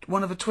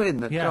one of a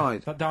twin that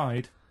died? That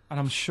died, and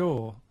I'm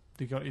sure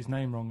they got his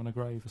name wrong on a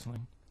grave or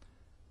something.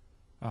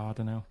 Oh, I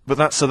don't know. But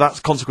that's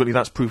consequently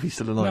that's proof he's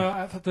still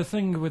alive. No, the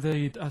thing with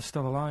the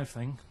still alive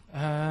thing,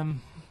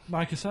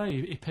 like I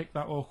say, he picked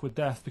that awkward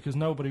death because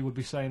nobody would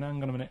be saying,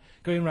 hang on a minute,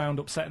 going round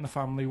upsetting the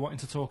family, wanting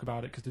to talk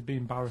about it because they'd be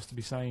embarrassed to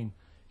be saying,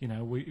 you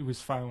know, he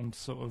was found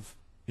sort of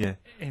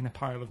in a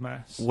pile of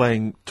mess.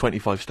 Weighing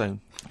 25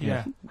 stone.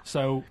 Yeah.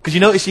 So Because you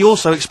notice he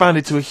also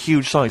expanded to a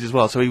huge size as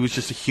well, so he was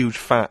just a huge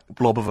fat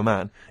blob of a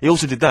man. He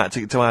also did that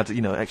to add,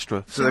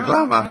 extra. To the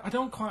glamour. I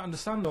don't quite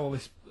understand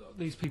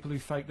these people who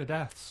fake the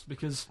deaths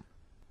because.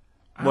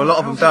 Well, a lot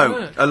of them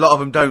don't. A lot of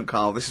them don't,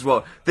 Carl. This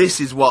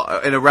is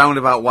what, in a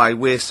roundabout way,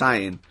 we're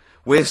saying.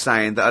 We're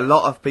saying that a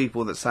lot of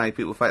people that say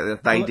people fake their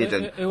death, they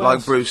didn't. Like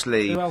else? Bruce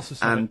Lee Who else has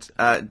said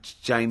and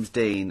James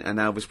Dean and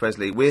Elvis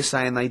Presley. We're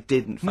saying they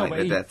didn't fake No, but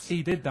their deaths.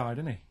 he did die,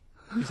 didn't he?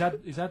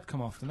 His head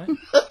come off, didn't it?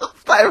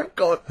 Very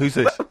good. Who's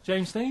this?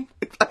 James Dean?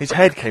 His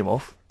head came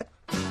off.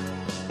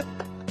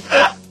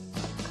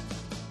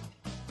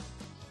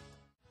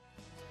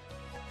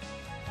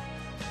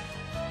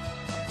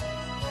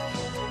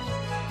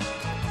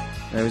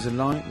 There is a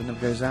light that never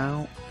goes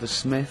out. The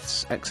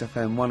Smiths,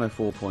 XFM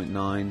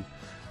 104.9.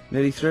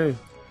 Nearly through.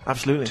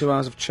 Absolutely. 2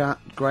 hours of chat,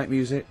 great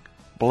music.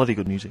 Bloody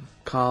good music.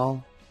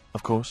 Carl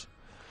Of course.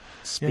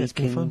 speaking it's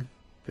been fun.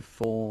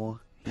 before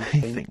he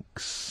He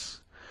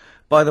thinks.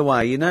 By the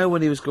way, you know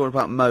when he was talking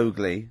about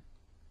Mowgli?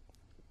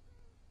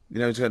 You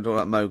know he was going to talk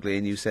about Mowgli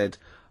and you said,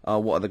 oh,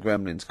 what are the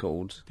Gremlins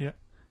called? Yeah.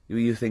 Were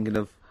you thinking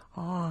of,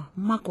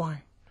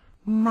 Mugwai.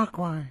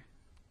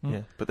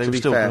 Yeah, but they To were be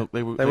still fair,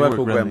 they were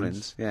called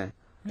Gremlins. Yeah.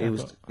 Yeah, He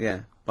was, but- yeah.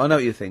 I know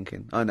what you're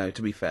thinking. I know,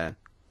 to be fair.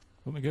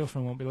 But my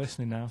girlfriend won't be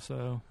listening now,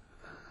 so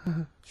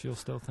she'll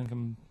still think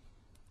I'm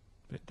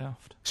a bit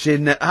daft.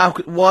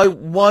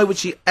 Why would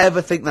she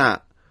ever think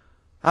that?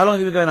 How long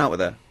have you been going out with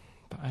her?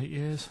 About 8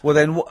 years. Well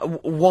then,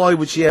 why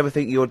would she ever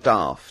think you're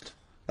daft?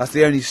 That's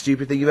the only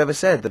stupid thing you've ever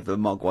said, the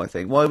Mogwai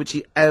thing. Why would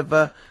she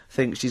ever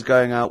think she's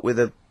going out with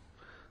a,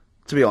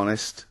 to be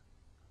honest,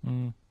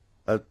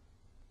 a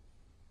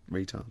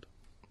retard?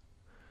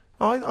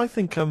 I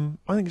think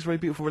it's a very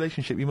beautiful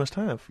relationship you must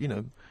have,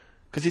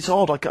 because it's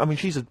odd. Like, I mean,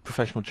 she's a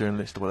professional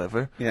journalist or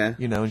whatever. Yeah.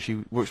 And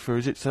she works for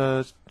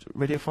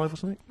Radio 5 or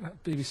something.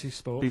 BBC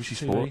Sport.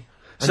 BBC TV. Sport.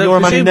 And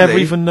your man, he never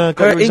presumably, even got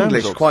her your exam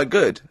English results. quite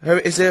good.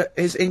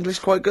 Is English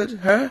quite good?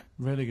 Her?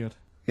 Really good.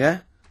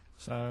 Yeah.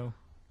 So,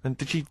 And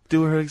did she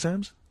do her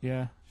exams?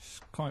 yeah, she's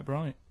quite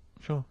bright.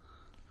 Sure.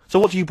 So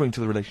what do you bring to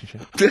the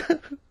relationship?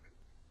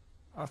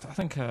 I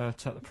think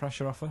take the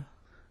pressure off her.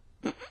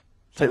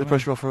 Take the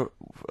pressure off her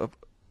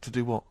to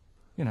do what?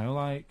 You know,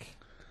 like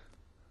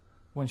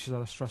when she's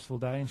had a stressful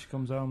day and she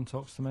comes home and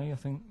talks to me, I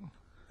think.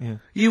 Yeah.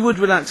 You would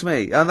relax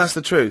me, and that's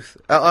the truth.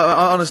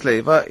 I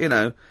honestly, but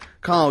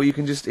Carl, he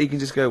can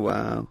just go,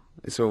 wow,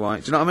 it's all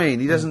right. Do you know what I mean?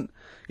 He doesn't.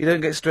 You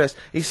don't get stressed.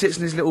 He sits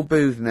in his little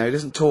booth now. He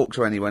doesn't talk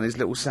to anyone. His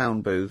little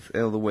sound booth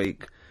all the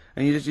week,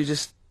 and you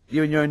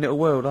you're in your own little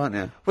world, aren't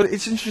you? Well,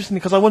 it's interesting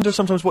because I wonder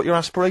sometimes what your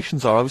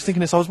aspirations are. I was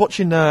thinking this. I was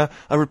watching a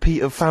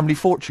repeat of Family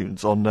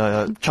Fortunes on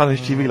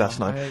Challenge TV last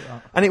night,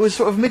 and it was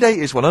sort of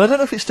mid-80s one. And I don't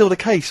know if it's still the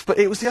case, but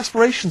it was the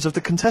aspirations of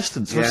the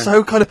contestants. It was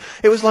so kind of.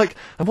 It was like,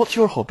 and what's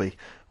your hobby?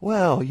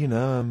 Well,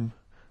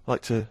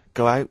 like to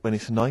go out when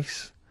it's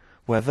nice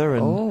weather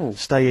and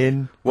stay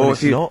in when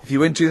it's not. If you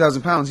win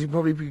 £2,000, you'd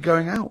probably be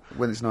going out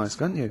when it's nice,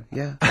 can't you?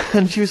 Yeah.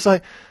 And she was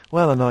like,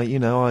 well, and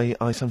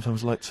I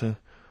sometimes like to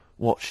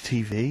watch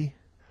TV.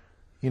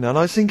 And I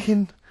was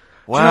thinking,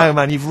 wow,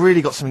 man, you've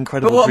really got some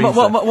incredible dreams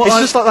there. It's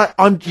just like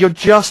that. You're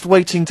just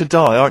waiting to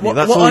die, aren't you?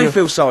 That's what all I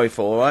feel sorry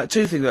for, right?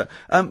 Two things.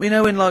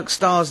 In like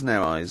Stars in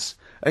Their Eyes,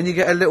 and you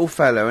get a little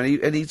fellow,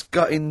 and he's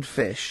gutting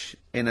fish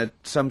in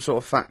some sort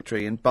of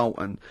factory in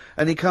Bolton,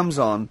 and he comes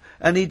on,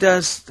 and he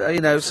does,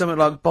 something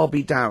like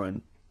Bobby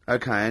Darin,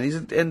 okay,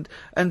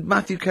 and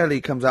Matthew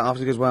Kelly comes out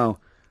after and goes, well,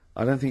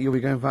 I don't think you'll be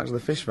going back to the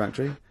fish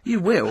factory.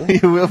 You will.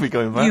 You will be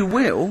going back. You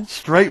will.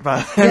 Straight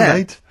back, yeah,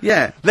 mate.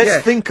 Yeah.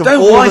 Let's think of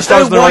all the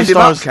Stars in Their Eyes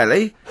stars. Up,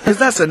 Kelly, because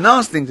that's a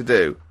nasty thing to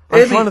do.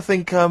 I'm trying to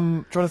think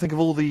of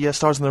all the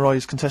Stars in Their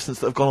Eyes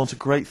contestants that have gone on to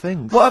great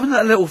things. What happened to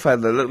that little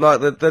fella? Looked like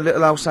the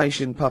little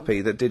Alsatian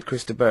puppy that did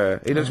Christa Burr.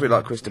 He looks a bit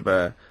like Christa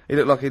Burr. He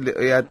looked like he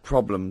had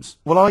problems.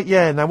 Well,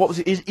 now what was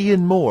it? Is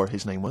Ian Moore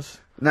his name was?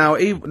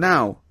 He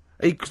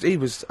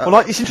was. Well,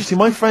 it's interesting.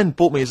 My friend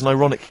bought me as an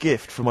ironic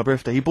gift for my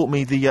birthday. He bought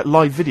me the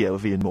live video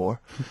of Ian Moore.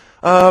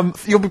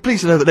 You'll be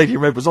pleased to know that Lady in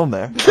Red was on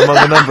there among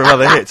a number of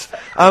other hits.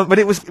 But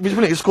it was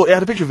brilliant. It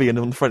had a picture of Ian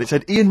on the front. It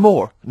said Ian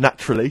Moore,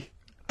 naturally.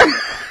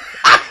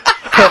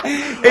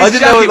 His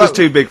jacket was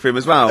too big for him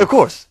as well. Of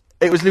course.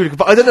 It was ludicrous.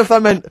 But I don't know if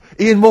that meant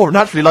Ian Moore,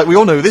 naturally, like we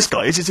all know who this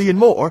guy is. It's Ian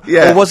Moore.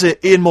 Yeah. Or was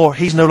it Ian Moore,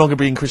 he's no longer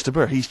being Christa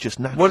Burr, he's just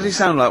natural. What did he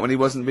sound like when he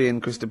wasn't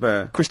being Christa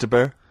Burr? Christa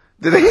Burr.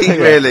 Did he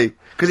really?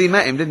 Because he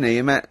met him, didn't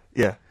he?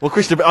 Yeah. Well,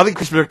 I think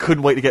Christa Burr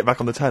couldn't wait to get back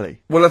on the telly.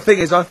 Well, the thing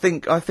is, I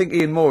think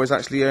Ian Moore is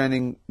actually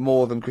earning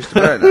more than Christa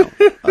Burr now.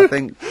 I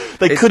think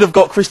they could have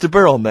got Christa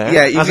Burr on there.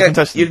 Yeah,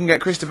 you can get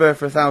Christa Burr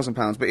for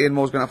 £1,000, but Ian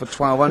Moore's going up for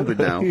 £1,200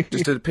 now,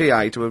 just to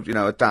PA to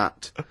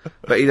adapt.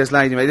 But he does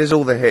Lady, he does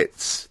all the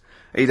hits.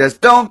 He does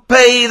Don't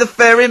Pay the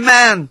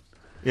Ferryman.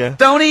 Yeah.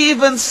 Don't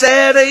even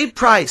set a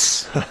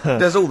price.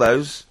 Does all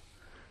those.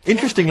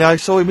 Interestingly, I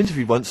saw him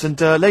interviewed once, and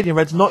Lady in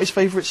Red's not his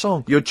favourite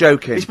song. You're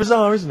joking. It's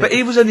bizarre, isn't it? But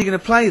he was only going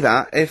to play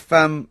that if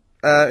it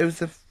was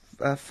the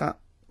fat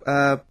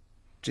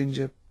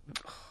ginger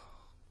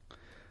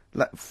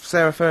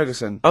Sarah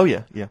Ferguson. Oh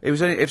yeah. It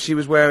was only if she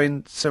was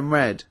wearing some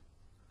red.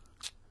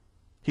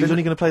 He was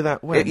only going to play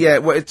that when?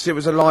 It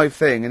was a live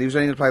thing, and he was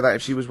only going to play that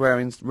if she was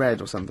wearing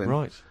red or something.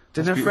 Right.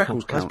 Didn't her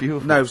freckles count? That's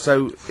beautiful. No,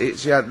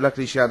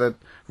 luckily she had a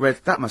red.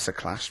 That must have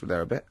clashed with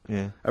her a bit.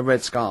 Yeah. A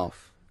red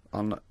scarf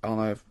on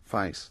her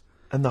face.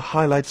 And the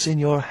highlights in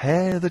your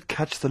hair that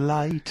catch the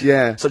light.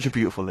 Yeah. Such a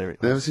beautiful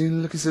lyric. Never seen you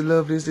looking so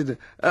lovely as did.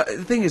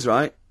 The thing is,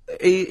 right,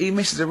 he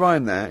misses a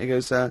rhyme there. He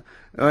goes, I'm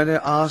going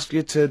to ask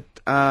you to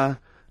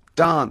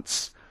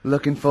dance,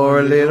 looking for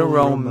a little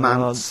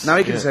romance. Now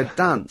he could have said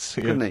dance,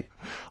 couldn't he?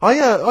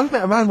 I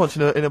met a man once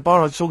in a bar.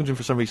 I was talking to him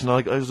for some reason.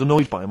 I was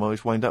annoyed by him. I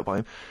was wound up by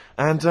him.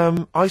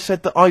 And I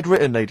said that I'd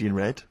written Lady in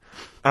Red,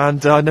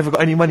 and I never got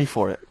any money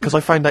for it, because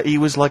I found out he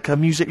was like a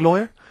music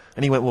lawyer.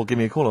 And he went, well, give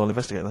me a call, I'll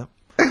investigate that.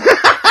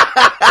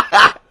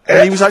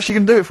 And he was actually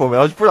going to do it for me.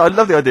 I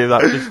love the idea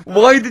of that.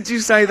 Why did you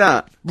say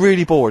that?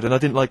 Really bored, and I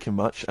didn't like him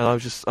much, and I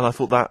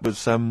thought that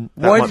was,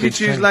 Why did you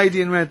choose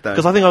Lady in Red, though?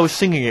 Because I think I was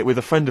singing it with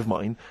a friend of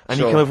mine, and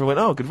he came over and went,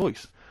 oh, good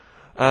voice.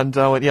 And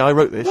I went, yeah, I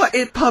wrote this. What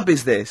pub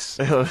is this?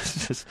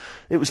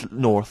 It was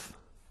North.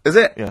 Is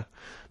it? Yeah.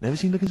 Never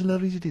seen looking so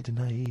lovely as you did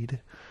tonight.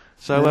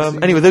 So,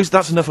 anyway,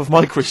 that's enough of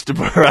my Christa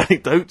Burr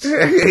anecdotes.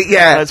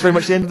 Yeah. That's very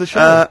much the end of the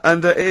show.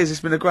 And it is.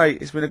 It's been a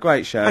great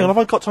show. Hang on, have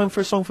I got time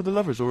for a song for the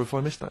lovers, or have I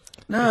missed that?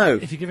 No.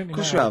 If you give it me of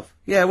course now. you have.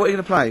 Yeah, what are you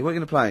going to play? What are you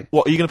going to play?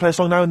 What, are you going to play a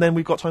song now and then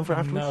we've got time for it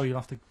afterwards? No, you'll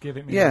have to give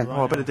it me Yeah. now. Right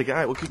I better now. dig it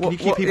out. Well, can you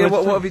keep What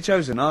people have you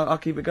chosen? I'll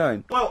keep it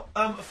going. Well,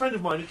 a friend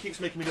of mine who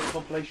keeps making me little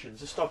compilations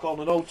has stuck on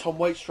an old Tom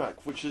Waits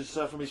track, which is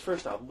from his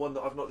first album, one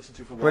that I've not listened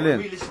to for a while. Brilliant.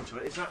 I re-listened to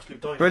it. It's an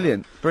absolute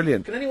dynamite.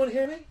 Brilliant. Can anyone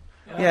hear me?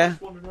 Yeah.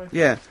 Just wandering around.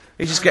 Yeah,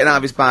 he's just getting out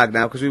of his bag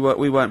now because we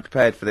weren't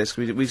prepared for this.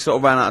 We sort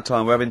of ran out of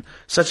time. We're having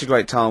such a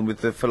great time with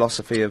the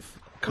philosophy of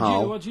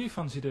Carl. What do you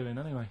fancy doing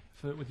anyway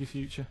with your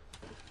future?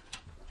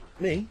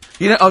 Me?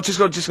 You know, I'm just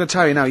going to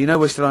tell you now. You know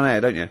we're still on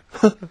air, don't you?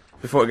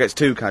 Before it gets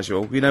too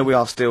casual, you know we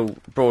are still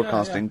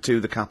broadcasting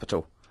to the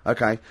capital.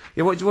 Okay.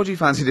 Yeah. What do you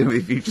fancy doing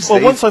with your future? Well,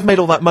 Steve? once I've made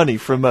all that money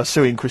from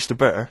suing Christa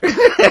Burr,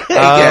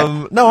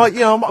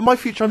 my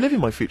future. I'm living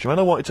my future, man.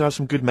 I wanted to have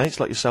some good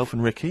mates like yourself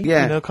and Ricky.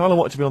 Yeah. You know, Carl, I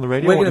wanted to be on the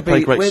radio. I wanted to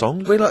play great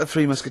songs. We're like the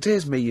Three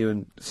Musketeers, me, you,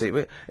 and see.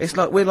 We're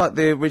like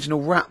the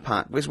original Rat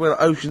Pack. We're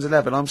like Ocean's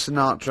 11. I'm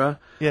Sinatra.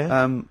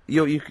 Yeah.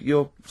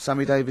 You're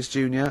Sammy Davis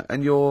Jr.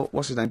 and you're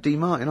what's his name? Dean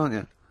Martin, aren't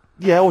you?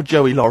 Yeah, or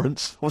Joey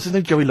Lawrence. What's his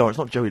name? Joey Lawrence,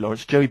 not Joey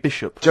Lawrence. Joey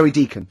Bishop. Joey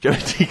Deacon. Joey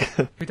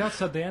Deacon. My dad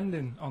said the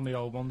ending on the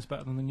old one's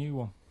better than the new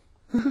one.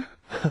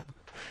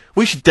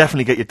 We should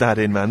definitely get your dad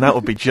in, man. That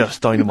would be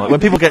just dynamite.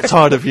 When people get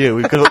tired of you,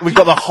 we've got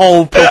the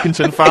whole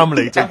Pilkington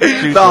family to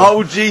choose The from.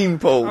 whole gene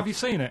pool. Have you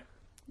seen it?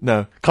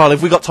 No. Carl,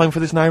 have we got time for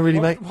this now, really,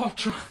 mate? What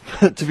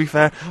track? To be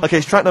fair. Okay,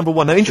 it's track number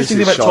 1. Now, interesting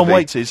thing This about is Tom shoddy.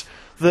 Waits is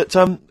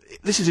that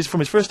this is from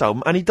his first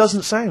album, and he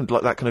doesn't sound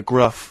like that kind of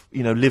gruff,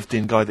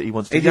 lived-in guy that he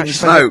wants to. He didn't actually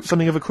sounds like smoke.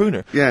 something of a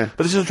crooner. Yeah.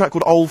 But this is a track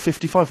called Old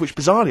 55, which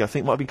bizarrely I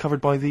think might have been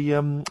covered by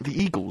the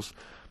Eagles.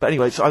 But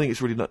anyway, I think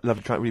it's a really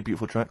lovely track, really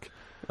beautiful track,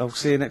 I'll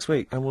see you next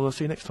week. and we'll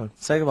see you next time.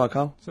 Say goodbye,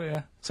 Carl. So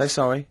yeah, Say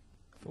sorry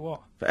for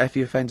what? for if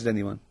you offended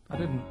anyone. I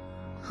didn't.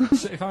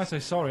 So if I say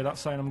sorry, that's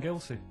saying I'm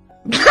guilty.